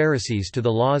of the Pharisees to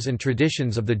the laws and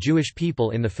traditions of the Jewish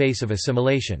people in the face of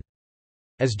assimilation.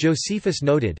 As Josephus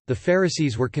noted, the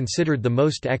Pharisees were considered the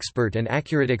most expert and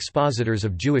accurate expositors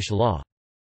of Jewish law.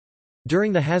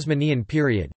 During the Hasmonean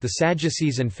period, the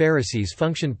Sadducees and Pharisees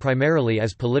functioned primarily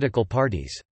as political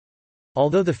parties.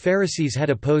 Although the Pharisees had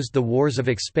opposed the wars of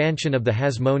expansion of the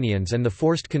Hasmoneans and the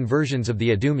forced conversions of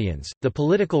the Idumeans, the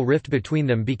political rift between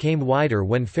them became wider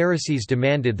when Pharisees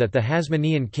demanded that the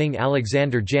Hasmonean king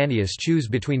Alexander Jannaeus choose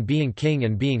between being king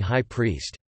and being high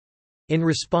priest. In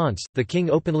response, the king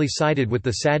openly sided with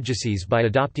the Sadducees by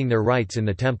adopting their rites in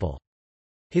the temple.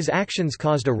 His actions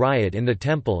caused a riot in the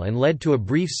temple and led to a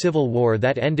brief civil war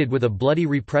that ended with a bloody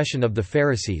repression of the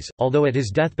Pharisees, although at his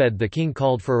deathbed the king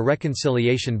called for a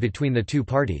reconciliation between the two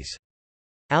parties.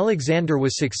 Alexander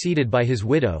was succeeded by his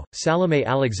widow, Salome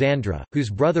Alexandra, whose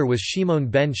brother was Shimon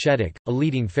ben Shedek, a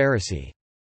leading Pharisee.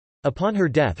 Upon her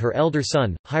death her elder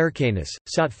son, Hyrcanus,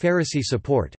 sought Pharisee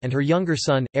support, and her younger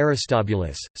son,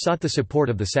 Aristobulus, sought the support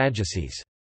of the Sadducees.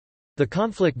 The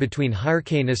conflict between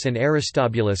Hyrcanus and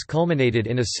Aristobulus culminated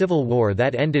in a civil war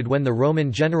that ended when the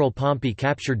Roman general Pompey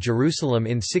captured Jerusalem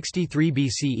in 63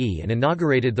 BCE and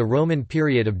inaugurated the Roman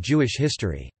period of Jewish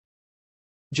history.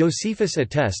 Josephus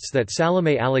attests that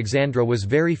Salome Alexandra was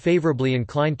very favorably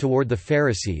inclined toward the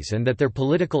Pharisees and that their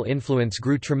political influence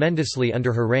grew tremendously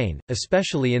under her reign,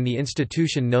 especially in the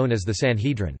institution known as the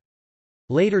Sanhedrin.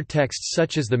 Later texts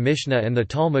such as the Mishnah and the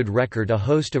Talmud record a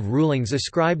host of rulings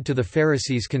ascribed to the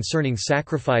Pharisees concerning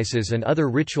sacrifices and other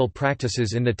ritual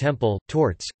practices in the temple,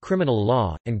 torts, criminal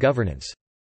law, and governance.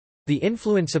 The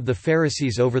influence of the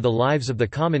Pharisees over the lives of the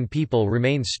common people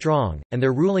remained strong, and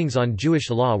their rulings on Jewish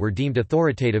law were deemed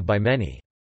authoritative by many.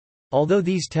 Although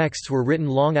these texts were written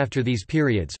long after these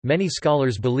periods, many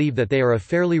scholars believe that they are a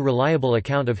fairly reliable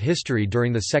account of history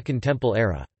during the Second Temple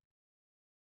era.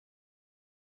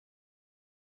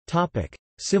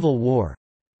 Civil War.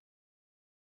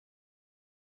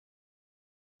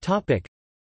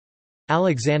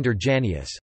 Alexander Jannaeus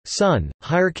son,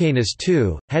 Hyrcanus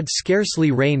II, had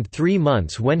scarcely reigned 3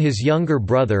 months when his younger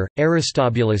brother,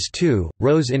 Aristobulus II,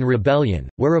 rose in rebellion,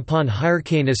 whereupon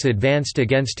Hyrcanus advanced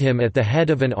against him at the head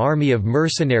of an army of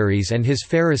mercenaries and his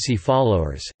Pharisee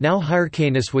followers. Now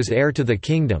Hyrcanus was heir to the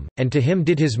kingdom, and to him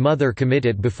did his mother commit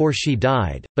it before she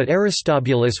died, but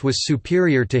Aristobulus was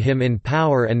superior to him in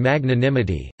power and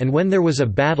magnanimity, and when there was a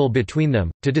battle between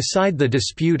them, to decide the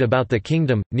dispute about the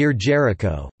kingdom, near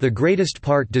Jericho, the greatest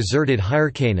part deserted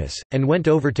Hyrcanus, and went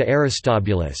over to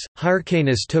Aristobulus.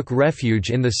 Hyrcanus took refuge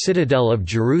in the citadel of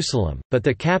Jerusalem, but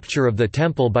the capture of the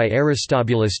temple by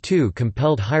Aristobulus II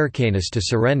compelled Hyrcanus to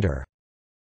surrender.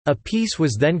 A peace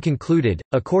was then concluded,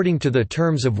 according to the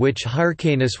terms of which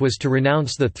Hyrcanus was to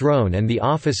renounce the throne and the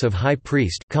office of high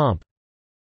priest Comp.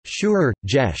 Shurer,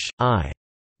 Jesh, I.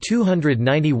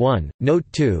 291, Note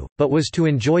 2, but was to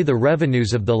enjoy the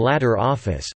revenues of the latter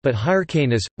office. But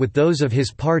Hyrcanus, with those of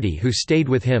his party who stayed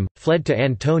with him, fled to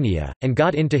Antonia, and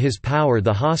got into his power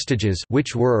the hostages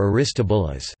which were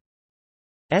Aristobulus'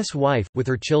 wife, with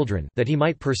her children, that he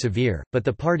might persevere, but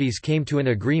the parties came to an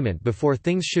agreement before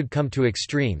things should come to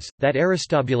extremes, that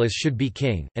Aristobulus should be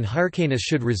king, and Hyrcanus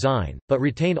should resign, but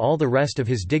retain all the rest of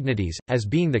his dignities, as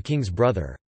being the king's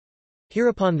brother.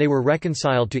 Hereupon they were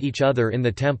reconciled to each other in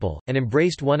the temple, and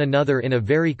embraced one another in a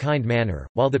very kind manner,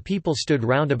 while the people stood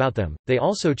round about them. They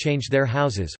also changed their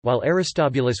houses, while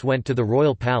Aristobulus went to the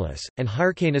royal palace, and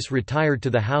Hyrcanus retired to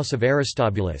the house of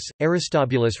Aristobulus.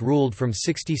 Aristobulus ruled from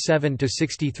 67 to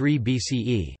 63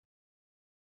 BCE.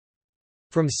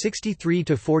 From 63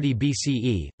 to 40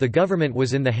 BCE, the government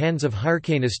was in the hands of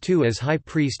Hyrcanus II as high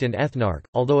priest and ethnarch,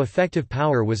 although effective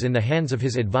power was in the hands of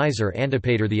his advisor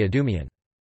Antipater the Idumean.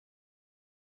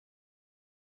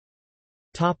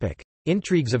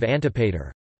 Intrigues of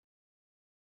Antipater.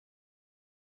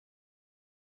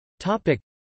 The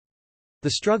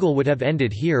struggle would have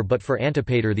ended here but for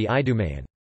Antipater the Idumean.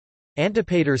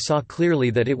 Antipater saw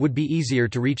clearly that it would be easier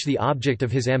to reach the object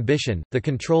of his ambition, the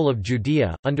control of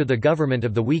Judea, under the government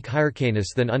of the weak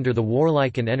Hyrcanus than under the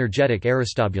warlike and energetic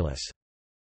Aristobulus.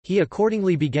 He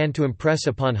accordingly began to impress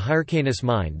upon Hyrcanus'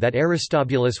 mind that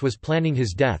Aristobulus was planning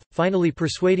his death, finally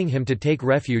persuading him to take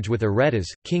refuge with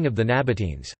Aretas, king of the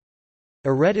Nabateans.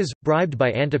 Aretas, bribed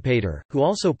by Antipater, who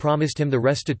also promised him the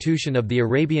restitution of the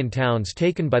Arabian towns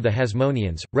taken by the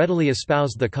Hasmoneans, readily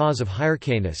espoused the cause of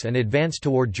Hyrcanus and advanced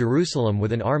toward Jerusalem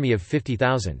with an army of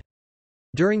 50,000.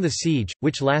 During the siege,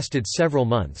 which lasted several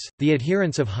months, the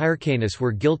adherents of Hyrcanus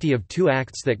were guilty of 2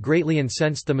 acts that greatly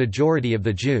incensed the majority of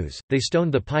the Jews. They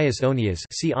stoned the pious Onias,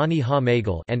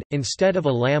 and, instead of a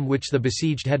lamb which the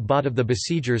besieged had bought of the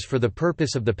besiegers for the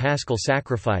purpose of the paschal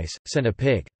sacrifice, sent a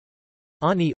pig.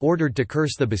 Ani, ordered to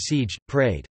curse the besieged,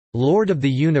 prayed, "Lord of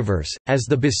the universe, as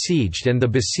the besieged and the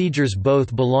besiegers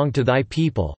both belong to thy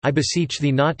people, I beseech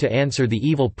thee not to answer the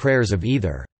evil prayers of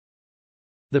either."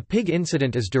 The pig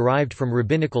incident is derived from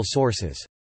rabbinical sources.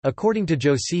 According to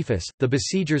Josephus, the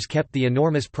besiegers kept the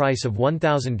enormous price of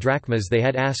 1,000 drachmas they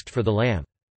had asked for the lamb.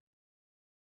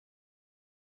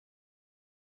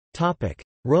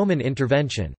 Roman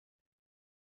intervention.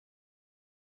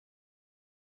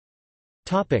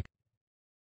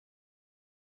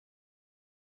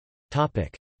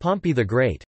 Pompey the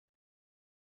Great.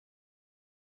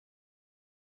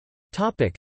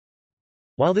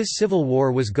 While this civil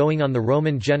war was going on, the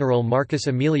Roman general Marcus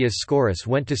Aemilius Scaurus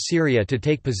went to Syria to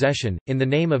take possession, in the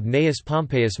name of Gnaeus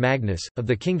Pompeius Magnus, of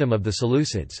the kingdom of the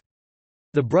Seleucids.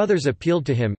 The brothers appealed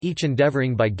to him, each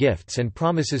endeavouring by gifts and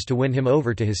promises to win him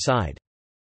over to his side.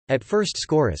 At first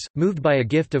Scaurus, moved by a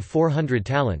gift of 400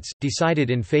 talents, decided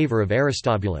in favour of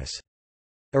Aristobulus.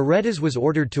 Aretas was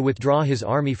ordered to withdraw his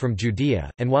army from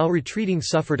Judea, and while retreating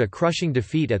suffered a crushing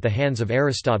defeat at the hands of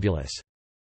Aristobulus.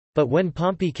 But when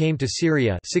Pompey came to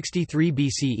Syria 63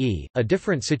 BCE, a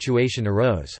different situation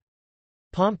arose.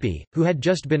 Pompey, who had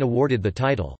just been awarded the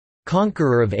title,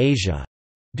 "Conqueror of Asia,"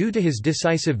 due to his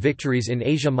decisive victories in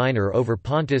Asia Minor over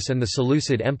Pontus and the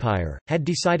Seleucid Empire, had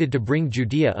decided to bring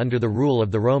Judea under the rule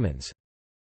of the Romans.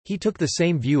 He took the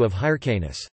same view of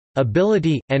Hyrcanus'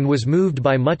 ability, and was moved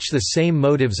by much the same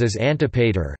motives as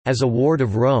Antipater. As a ward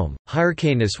of Rome,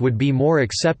 Hyrcanus would be more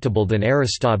acceptable than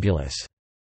Aristobulus.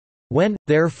 When,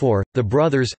 therefore, the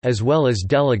brothers, as well as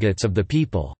delegates of the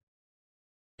people's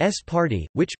party,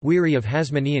 which, weary of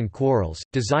Hasmonean quarrels,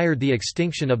 desired the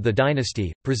extinction of the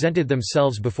dynasty, presented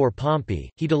themselves before Pompey,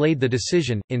 he delayed the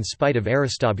decision, in spite of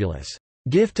Aristobulus'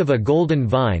 gift of a golden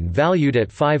vine valued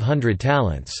at 500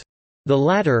 talents. The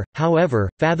latter, however,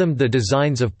 fathomed the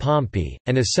designs of Pompey,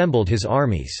 and assembled his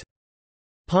armies.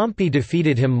 Pompey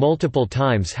defeated him multiple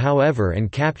times however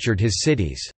and captured his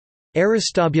cities.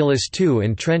 Aristobulus too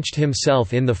entrenched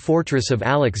himself in the fortress of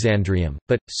Alexandrium,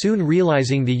 but, soon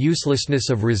realizing the uselessness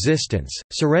of resistance,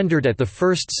 surrendered at the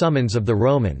first summons of the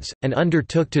Romans, and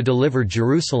undertook to deliver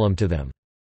Jerusalem to them.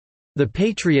 The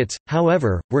patriots,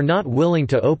 however, were not willing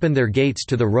to open their gates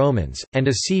to the Romans, and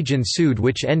a siege ensued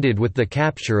which ended with the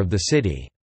capture of the city.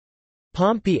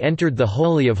 Pompey entered the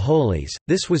Holy of Holies.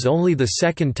 This was only the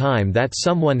second time that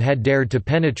someone had dared to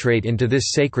penetrate into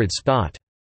this sacred spot.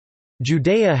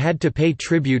 Judea had to pay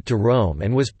tribute to Rome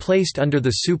and was placed under the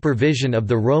supervision of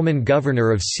the Roman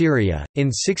governor of Syria.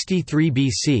 In 63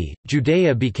 BC,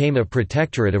 Judea became a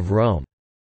protectorate of Rome.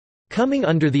 Coming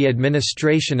under the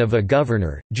administration of a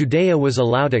governor, Judea was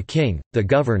allowed a king. The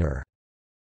governor's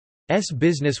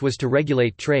business was to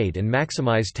regulate trade and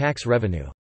maximize tax revenue.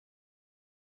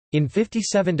 In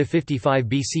 57–55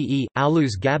 BCE,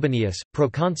 Aulus Gabinius,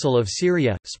 proconsul of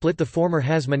Syria, split the former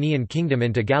Hasmonean kingdom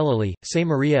into Galilee,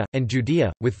 Samaria, and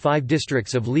Judea, with 5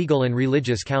 districts of legal and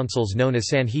religious councils known as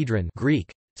Sanhedrin Greek,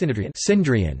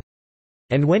 Synedrion.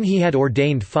 And when he had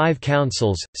ordained 5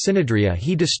 councils, Synedria,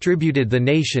 he distributed the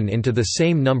nation into the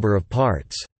same number of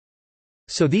parts.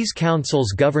 So these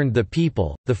councils governed the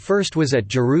people. The first was at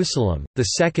Jerusalem, the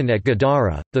second at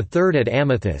Gadara, the third at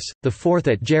Amathus, the fourth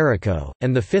at Jericho,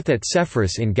 and the fifth at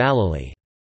Sepphoris in Galilee.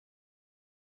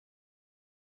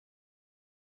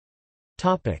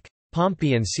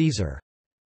 Pompey and Caesar.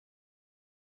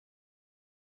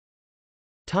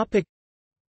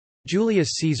 Julius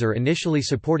Caesar initially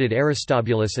supported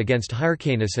Aristobulus against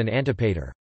Hyrcanus and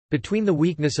Antipater. Between the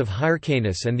weakness of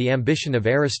Hyrcanus and the ambition of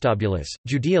Aristobulus,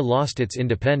 Judea lost its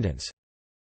independence.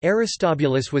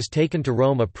 Aristobulus was taken to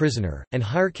Rome a prisoner, and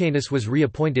Hyrcanus was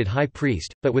reappointed high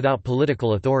priest, but without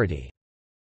political authority.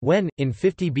 When, in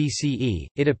 50 BCE,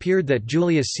 it appeared that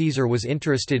Julius Caesar was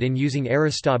interested in using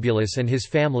Aristobulus and his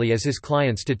family as his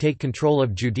clients to take control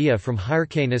of Judea from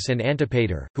Hyrcanus and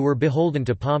Antipater, who were beholden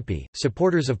to Pompey,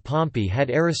 supporters of Pompey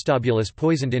had Aristobulus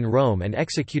poisoned in Rome and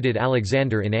executed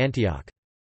Alexander in Antioch.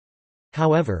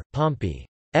 However,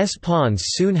 Pompey's pawns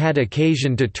soon had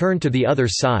occasion to turn to the other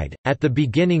side. At the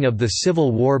beginning of the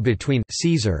civil war between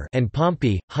Caesar and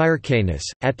Pompey, Hyrcanus,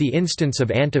 at the instance of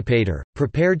Antipater,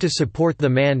 prepared to support the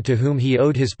man to whom he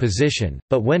owed his position,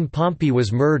 but when Pompey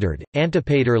was murdered,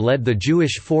 Antipater led the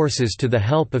Jewish forces to the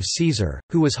help of Caesar,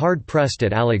 who was hard-pressed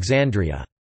at Alexandria.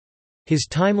 His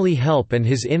timely help and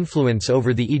his influence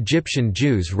over the Egyptian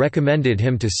Jews recommended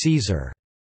him to Caesar's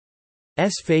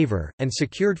favor, and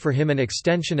secured for him an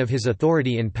extension of his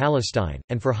authority in Palestine,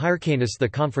 and for Hyrcanus the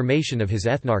confirmation of his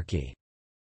ethnarchy.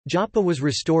 Joppa was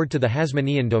restored to the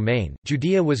Hasmonean domain,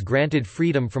 Judea was granted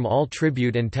freedom from all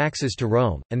tribute and taxes to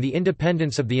Rome, and the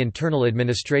independence of the internal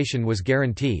administration was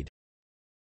guaranteed.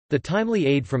 The timely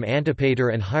aid from Antipater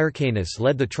and Hyrcanus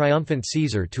led the triumphant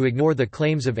Caesar to ignore the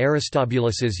claims of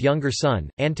Aristobulus's younger son,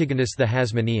 Antigonus the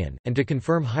Hasmonean, and to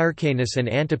confirm Hyrcanus and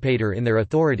Antipater in their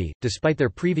authority, despite their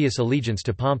previous allegiance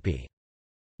to Pompey.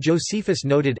 Josephus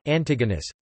noted,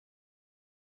 Antigonus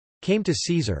came to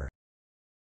Caesar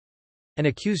and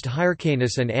accused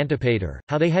Hyrcanus and Antipater,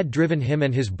 how they had driven him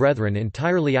and his brethren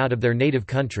entirely out of their native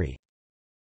country,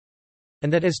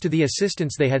 and that as to the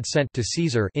assistance they had sent to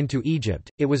Caesar into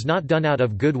Egypt, it was not done out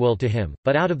of goodwill to him,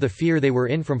 but out of the fear they were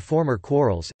in from former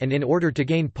quarrels, and in order to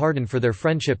gain pardon for their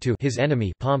friendship to his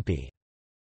enemy Pompey.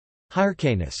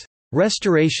 Hyrcanus'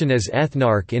 restoration as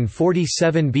ethnarch in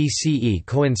 47 BCE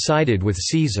coincided with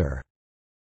Caesar's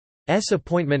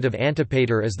appointment of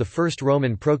Antipater as the first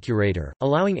Roman procurator,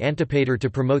 allowing Antipater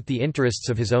to promote the interests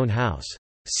of his own house.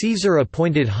 Caesar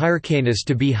appointed Hyrcanus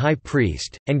to be high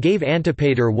priest, and gave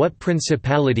Antipater what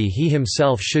principality he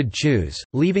himself should choose,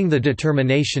 leaving the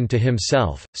determination to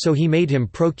himself, so he made him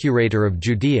procurator of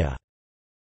Judea.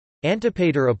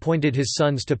 Antipater appointed his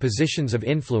sons to positions of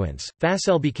influence,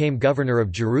 Phasael became governor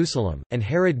of Jerusalem, and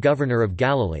Herod governor of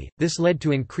Galilee. This led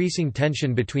to increasing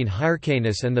tension between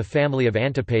Hyrcanus and the family of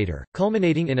Antipater,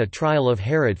 culminating in a trial of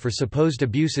Herod for supposed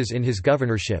abuses in his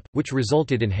governorship, which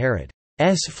resulted in Herod's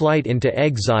flight into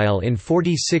exile in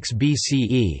 46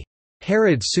 BCE.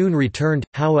 Herod soon returned,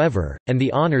 however, and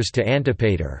the honors to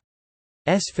Antipater's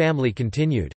family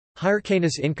continued.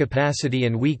 Hyrcanus' incapacity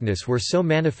and weakness were so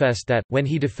manifest that, when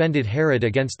he defended Herod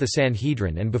against the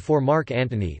Sanhedrin and before Mark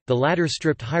Antony, the latter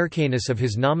stripped Hyrcanus of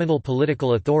his nominal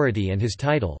political authority and his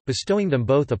title, bestowing them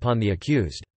both upon the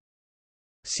accused.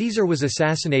 Caesar was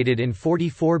assassinated in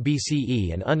 44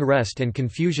 BCE and unrest and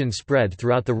confusion spread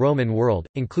throughout the Roman world,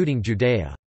 including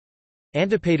Judea.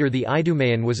 Antipater the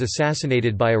Idumaean was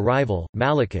assassinated by a rival,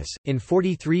 Malichus, in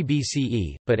 43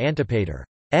 BCE, but Antipater's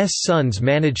sons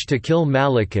managed to kill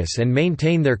Malichus and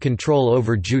maintain their control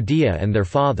over Judea and their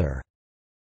father's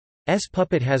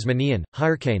puppet Hasmonean,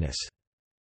 Hyrcanus.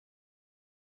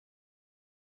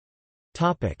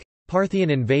 Parthian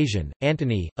invasion,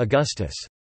 Antony, Augustus.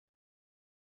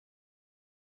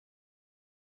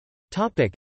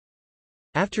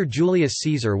 After Julius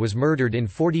Caesar was murdered in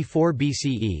 44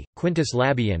 BCE, Quintus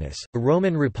Labienus, a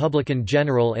Roman Republican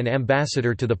general and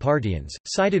ambassador to the Parthians,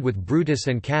 sided with Brutus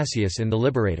and Cassius in the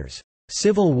Liberators'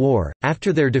 civil war.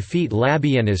 After their defeat,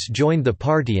 Labienus joined the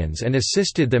Parthians and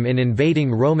assisted them in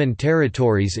invading Roman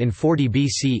territories in 40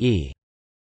 BCE.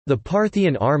 The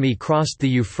Parthian army crossed the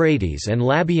Euphrates and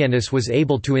Labienus was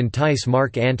able to entice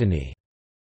Mark Antony's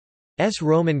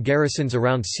Roman garrisons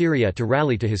around Syria to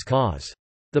rally to his cause.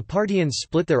 The Parthians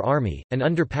split their army, and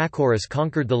under Pacorus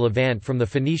conquered the Levant from the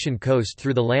Phoenician coast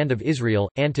through the land of Israel.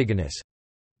 Antigonus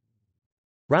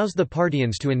roused the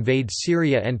Parthians to invade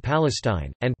Syria and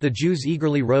Palestine, and the Jews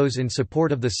eagerly rose in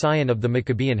support of the scion of the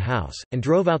Maccabean house, and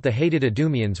drove out the hated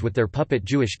Idumeans with their puppet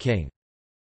Jewish king.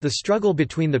 The struggle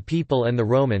between the people and the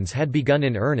Romans had begun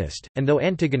in earnest, and though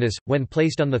Antigonus, when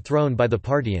placed on the throne by the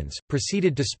Parthians,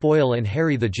 proceeded to spoil and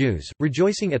harry the Jews,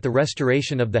 rejoicing at the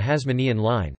restoration of the Hasmonean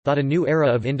line, thought a new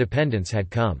era of independence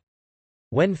had come.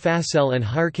 When Phasael and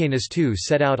Hyrcanus II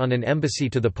set out on an embassy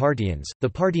to the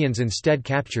Parthians instead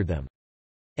captured them.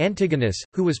 Antigonus,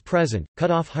 who was present, cut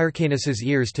off Hyrcanus's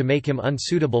ears to make him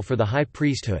unsuitable for the high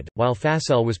priesthood, while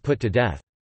Phasael was put to death.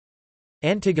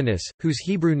 Antigonus, whose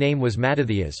Hebrew name was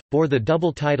Mattathias, bore the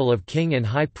double title of king and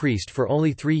high priest for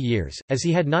only 3 years, as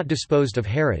he had not disposed of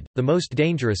Herod, the most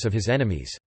dangerous of his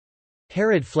enemies.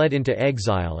 Herod fled into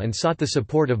exile and sought the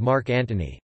support of Mark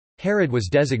Antony. Herod was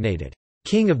designated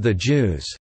king of the Jews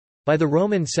by the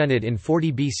Roman Senate in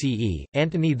 40 BCE.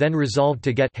 Antony then resolved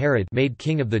to get Herod made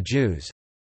king of the Jews,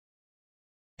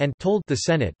 and told the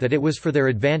Senate that it was for their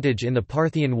advantage in the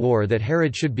Parthian war that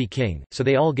Herod should be king, so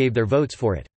they all gave their votes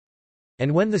for it.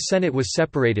 And when the Senate was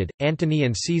separated, Antony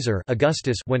and Caesar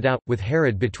Augustus went out, with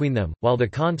Herod between them, while the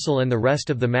consul and the rest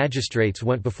of the magistrates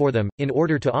went before them, in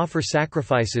order to offer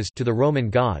sacrifices to the Roman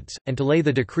gods, and to lay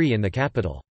the decree in the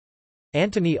Capitol.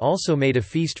 Antony also made a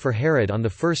feast for Herod on the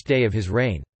first day of his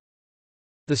reign.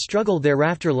 The struggle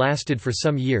thereafter lasted for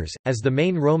some years, as the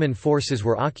main Roman forces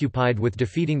were occupied with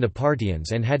defeating the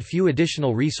Parthians and had few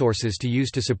additional resources to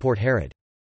use to support Herod.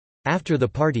 After the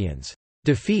Parthians'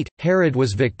 defeat, Herod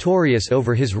was victorious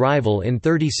over his rival in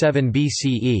 37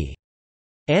 BCE.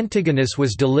 Antigonus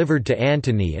was delivered to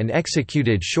Antony and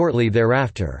executed shortly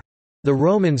thereafter. The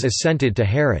Romans assented to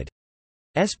Herod's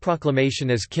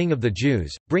proclamation as king of the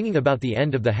Jews, bringing about the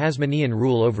end of the Hasmonean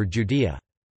rule over Judea.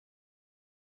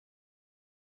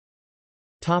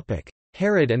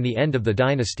 Herod and the end of the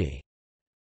dynasty.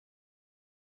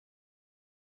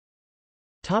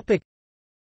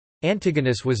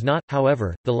 Antigonus was not,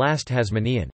 however, the last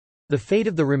Hasmonean. The fate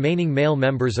of the remaining male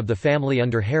members of the family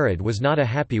under Herod was not a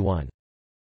happy one.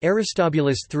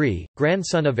 Aristobulus III,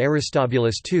 grandson of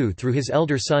Aristobulus II through his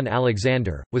elder son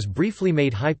Alexander, was briefly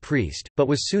made high priest, but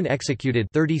was soon executed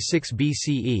 36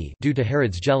 BCE due to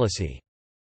Herod's jealousy.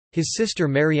 His sister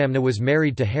Mariamna was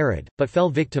married to Herod, but fell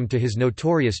victim to his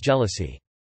notorious jealousy.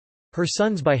 Her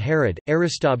sons by Herod,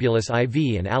 Aristobulus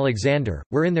IV and Alexander,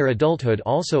 were in their adulthood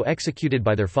also executed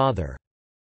by their father.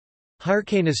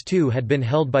 Hyrcanus II had been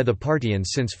held by the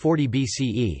Parthians since 40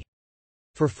 BCE.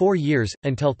 For 4 years,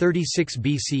 until 36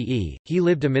 BCE, he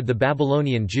lived amid the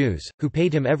Babylonian Jews, who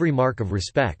paid him every mark of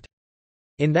respect.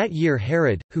 In that year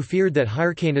Herod, who feared that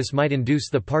Hyrcanus might induce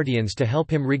the Parthians to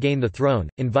help him regain the throne,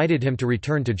 invited him to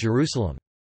return to Jerusalem.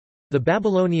 The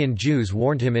Babylonian Jews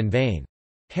warned him in vain.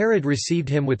 Herod received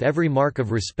him with every mark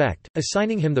of respect,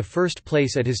 assigning him the first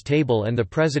place at his table and the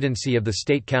presidency of the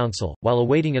state council, while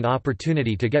awaiting an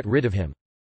opportunity to get rid of him.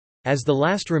 As the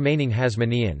last remaining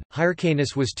Hasmonean,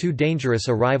 Hyrcanus was too dangerous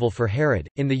a rival for Herod.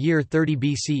 In the year 30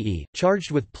 BCE,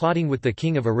 charged with plotting with the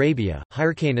king of Arabia,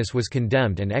 Hyrcanus was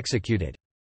condemned and executed.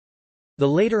 The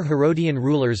later Herodian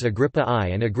rulers Agrippa I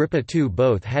and Agrippa II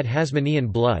both had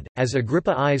Hasmonean blood, as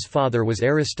Agrippa I's father was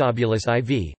Aristobulus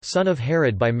IV, son of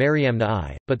Herod by Mariamna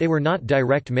I, but they were not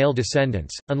direct male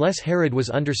descendants, unless Herod was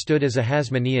understood as a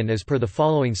Hasmonean as per the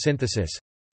following synthesis.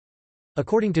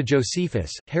 According to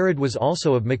Josephus, Herod was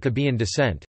also of Maccabean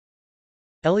descent.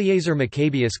 Eleazar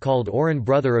Maccabeus called Oren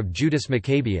brother of Judas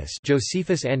Maccabeus,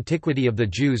 Josephus Antiquity of the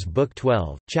Jews Book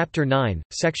 12, Chapter 9,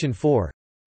 Section 4.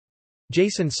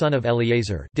 Jason son of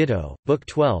Eleazar, ditto, Book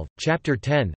 12, Chapter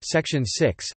 10, Section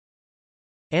 6.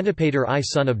 Antipater I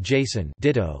son of Jason,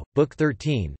 ditto, Book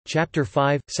 13, Chapter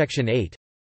 5, Section 8.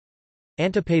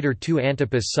 Antipater II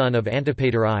Antipas son of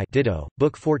Antipater I, ditto,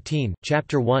 Book 14,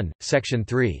 Chapter 1, Section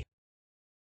 3.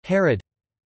 Herod.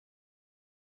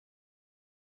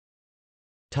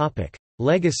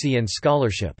 Legacy and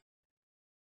scholarship.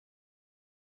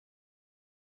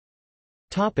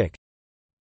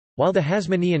 While the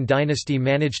Hasmonean dynasty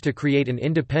managed to create an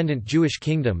independent Jewish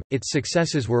kingdom, its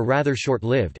successes were rather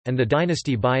short-lived, and the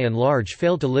dynasty by and large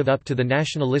failed to live up to the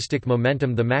nationalistic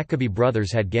momentum the Maccabee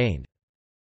brothers had gained.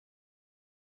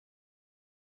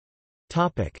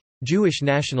 Jewish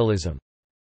nationalism.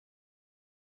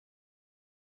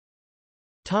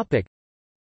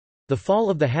 The fall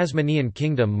of the Hasmonean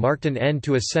kingdom marked an end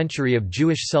to a century of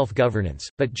Jewish self-governance,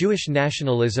 but Jewish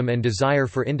nationalism and desire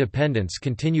for independence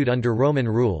continued under Roman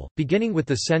rule, beginning with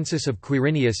the census of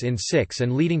Quirinius in 6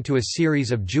 and leading to a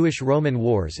series of Jewish-Roman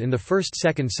wars in the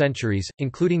 1st–2nd centuries,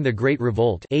 including the Great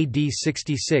Revolt AD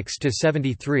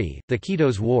 66–73, the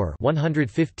Kitos War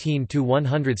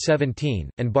 115–117,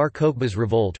 and Bar Kokhba's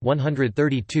Revolt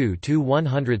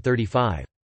 132–135.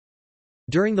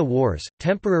 During the wars,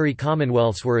 temporary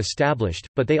commonwealths were established,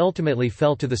 but they ultimately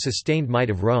fell to the sustained might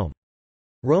of Rome.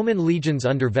 Roman legions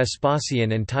under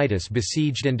Vespasian and Titus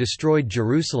besieged and destroyed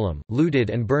Jerusalem, looted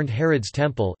and burned Herod's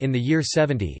temple in the year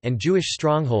 70 and Jewish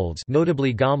strongholds,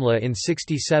 notably Gamla in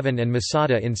 67 and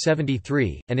Masada in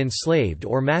 73, and enslaved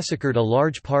or massacred a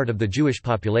large part of the Jewish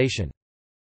population.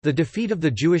 The defeat of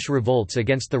the Jewish revolts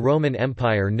against the Roman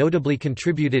Empire notably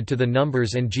contributed to the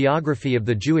numbers and geography of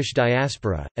the Jewish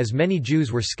diaspora, as many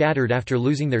Jews were scattered after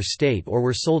losing their state or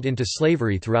were sold into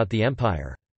slavery throughout the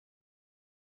empire.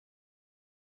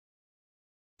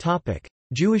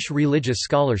 Jewish religious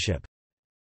scholarship.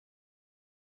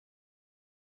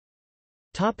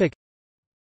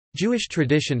 Jewish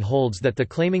tradition holds that the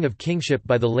claiming of kingship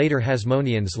by the later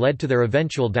Hasmoneans led to their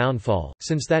eventual downfall,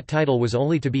 since that title was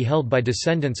only to be held by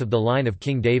descendants of the line of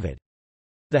King David.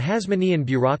 The Hasmonean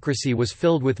bureaucracy was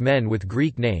filled with men with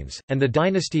Greek names, and the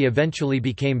dynasty eventually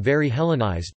became very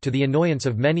Hellenized, to the annoyance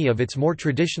of many of its more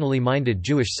traditionally minded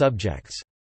Jewish subjects.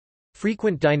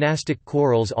 Frequent dynastic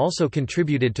quarrels also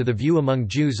contributed to the view among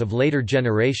Jews of later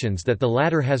generations that the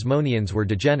latter Hasmoneans were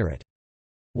degenerate.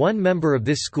 One member of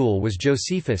this school was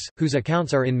Josephus, whose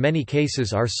accounts are in many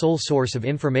cases our sole source of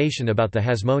information about the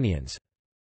Hasmoneans.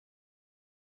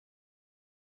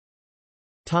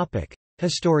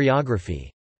 Historiography.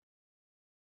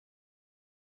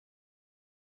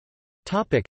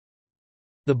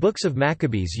 The books of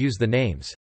Maccabees use the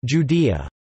names Judea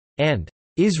and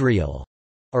Israel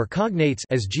or cognates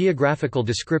as geographical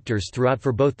descriptors throughout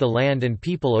for both the land and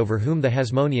people over whom the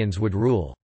Hasmoneans would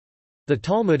rule. The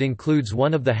Talmud includes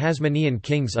one of the Hasmonean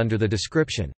kings under the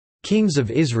description, "Kings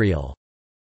of Israel."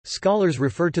 Scholars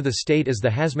refer to the state as the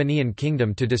Hasmonean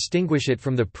kingdom to distinguish it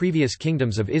from the previous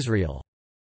kingdoms of Israel.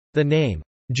 The name,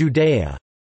 Judea,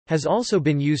 has also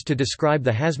been used to describe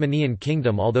the Hasmonean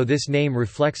kingdom, although this name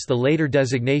reflects the later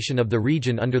designation of the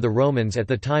region under the Romans at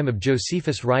the time of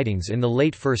Josephus' writings in the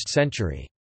late 1st century.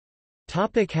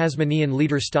 Hasmonean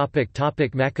leaders.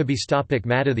 Maccabees.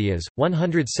 Mattathias,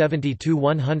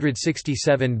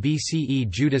 170–167 BCE.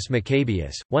 Judas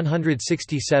Maccabeus,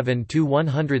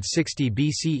 167–160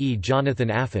 BCE. Jonathan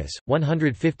Aphus,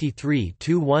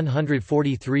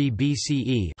 153–143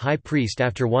 BCE. High priest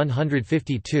after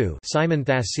 152. Simon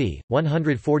Thassi,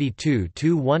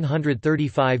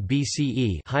 142–135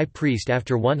 BCE. High priest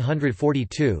after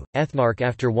 142. Ethnarch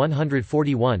after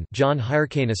 141. John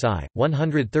Hyrcanus I,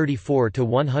 134 to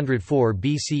 104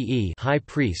 BCE, High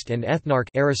Priest and Ethnarch.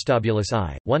 Aristobulus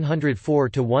I, 104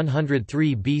 to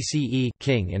 103 BCE,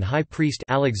 King and High Priest.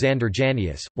 Alexander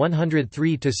Jannaeus,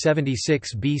 103 to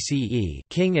 76 BCE,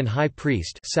 King and High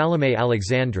Priest. Salome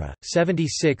Alexandra,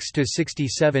 76 to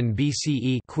 67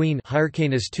 BCE, Queen.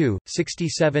 Hyrcanus II,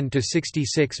 67 to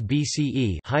 66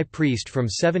 BCE, High Priest from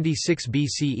 76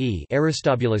 BCE.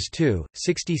 Aristobulus II,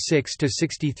 66 to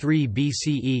 63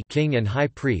 BCE, King and High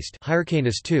Priest.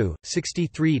 Hyrcanus II,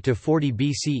 63 to 40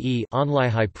 BCE, Only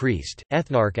High Priest.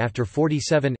 Ethnarch after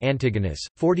 47. Antigonus,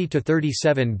 40 to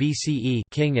 37 BCE,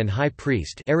 King and High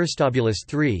Priest. Aristobulus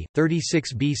III,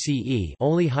 36 BCE,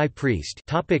 only High Priest.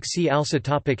 See also.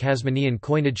 Hasmonean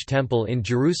coinage. Temple in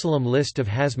Jerusalem. List of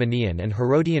Hasmonean and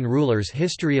Herodian rulers.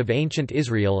 History of ancient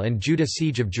Israel and Judah.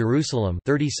 Siege of Jerusalem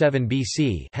 37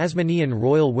 BC. Hasmonean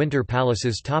royal winter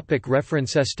palaces.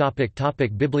 References.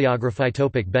 Bibliography.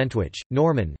 Bentwich,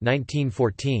 Norman,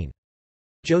 1914.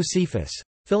 Josephus.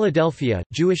 Philadelphia,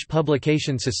 Jewish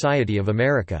Publication Society of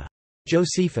America.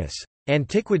 Josephus.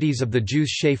 Antiquities of the Jews.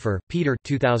 Schaeffer, Peter,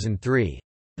 2003.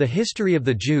 The History of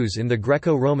the Jews in the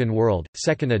Greco-Roman World,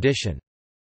 2nd edition.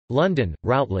 London,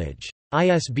 Routledge.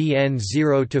 ISBN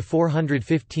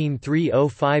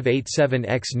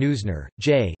 0-415-30587-X. Neusner,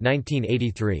 J.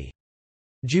 1983.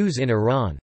 Jews in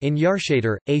Iran. In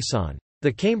Yarshater, Asan.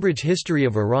 The Cambridge History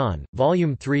of Iran,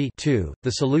 Volume 3 2,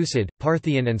 The Seleucid,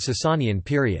 Parthian and Sasanian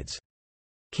Periods.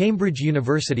 Cambridge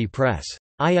University Press.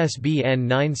 ISBN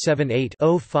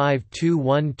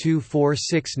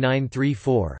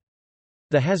 978-0521246934.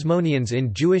 The Hasmoneans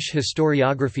in Jewish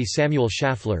Historiography. Samuel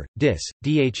Schaffler, Dis,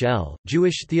 D.H.L.,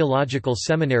 Jewish Theological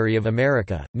Seminary of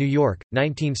America, New York,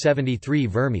 1973.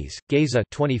 Vermes, Geza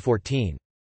 2014.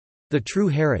 The True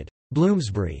Herod.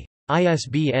 Bloomsbury.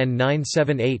 ISBN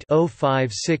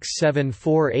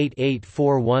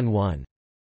 978-0567488411.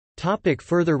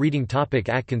 Further reading.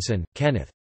 Atkinson,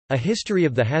 Kenneth. A History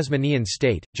of the Hasmonean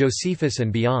State, Josephus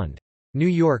and Beyond. New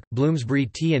York, Bloomsbury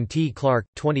T&T Clark,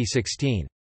 2016.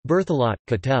 Berthelot,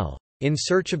 Cattell. In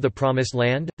Search of the Promised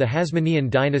Land, The Hasmonean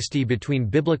Dynasty Between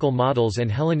Biblical Models and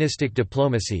Hellenistic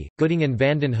Diplomacy, Gooding and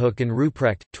Vandenhoek and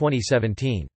Ruprecht,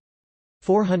 2017.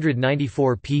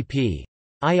 494 pp.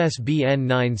 ISBN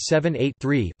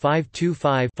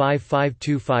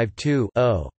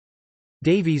 978-3-525-55252-0.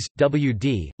 Davies, W.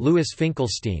 D., Louis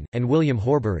Finkelstein, and William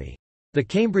Horbury. The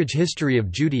Cambridge History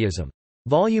of Judaism.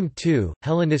 Volume 2,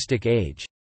 Hellenistic Age.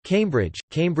 Cambridge,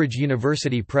 Cambridge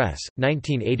University Press,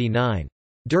 1989.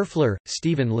 Derfler,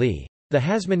 Stephen Lee. The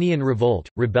Hasmonean Revolt,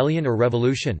 Rebellion or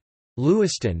Revolution?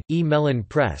 Lewiston, E. Mellon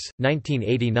Press,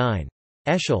 1989.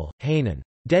 Eshel, Hanan.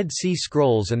 Dead Sea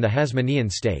Scrolls and the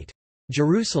Hasmonean State.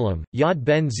 Jerusalem, Yad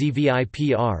Ben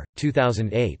Zvipr,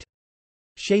 2008.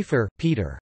 Schaeffer,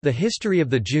 Peter. The History of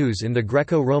the Jews in the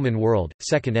Greco-Roman World,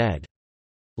 2nd ed.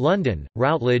 London,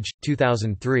 Routledge,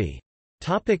 2003.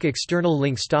 External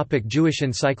links. Jewish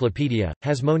Encyclopedia,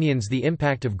 Hasmoneans. The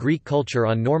Impact of Greek Culture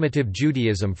on Normative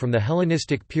Judaism from the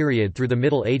Hellenistic Period through the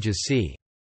Middle Ages. c.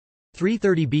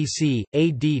 330 BC,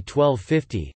 AD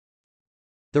 1250.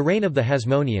 The Reign of the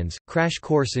Hasmoneans, Crash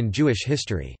Course in Jewish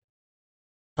History.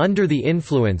 Under the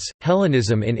Influence,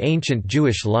 Hellenism in Ancient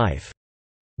Jewish Life.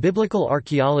 Biblical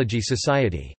Archaeology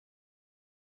Society.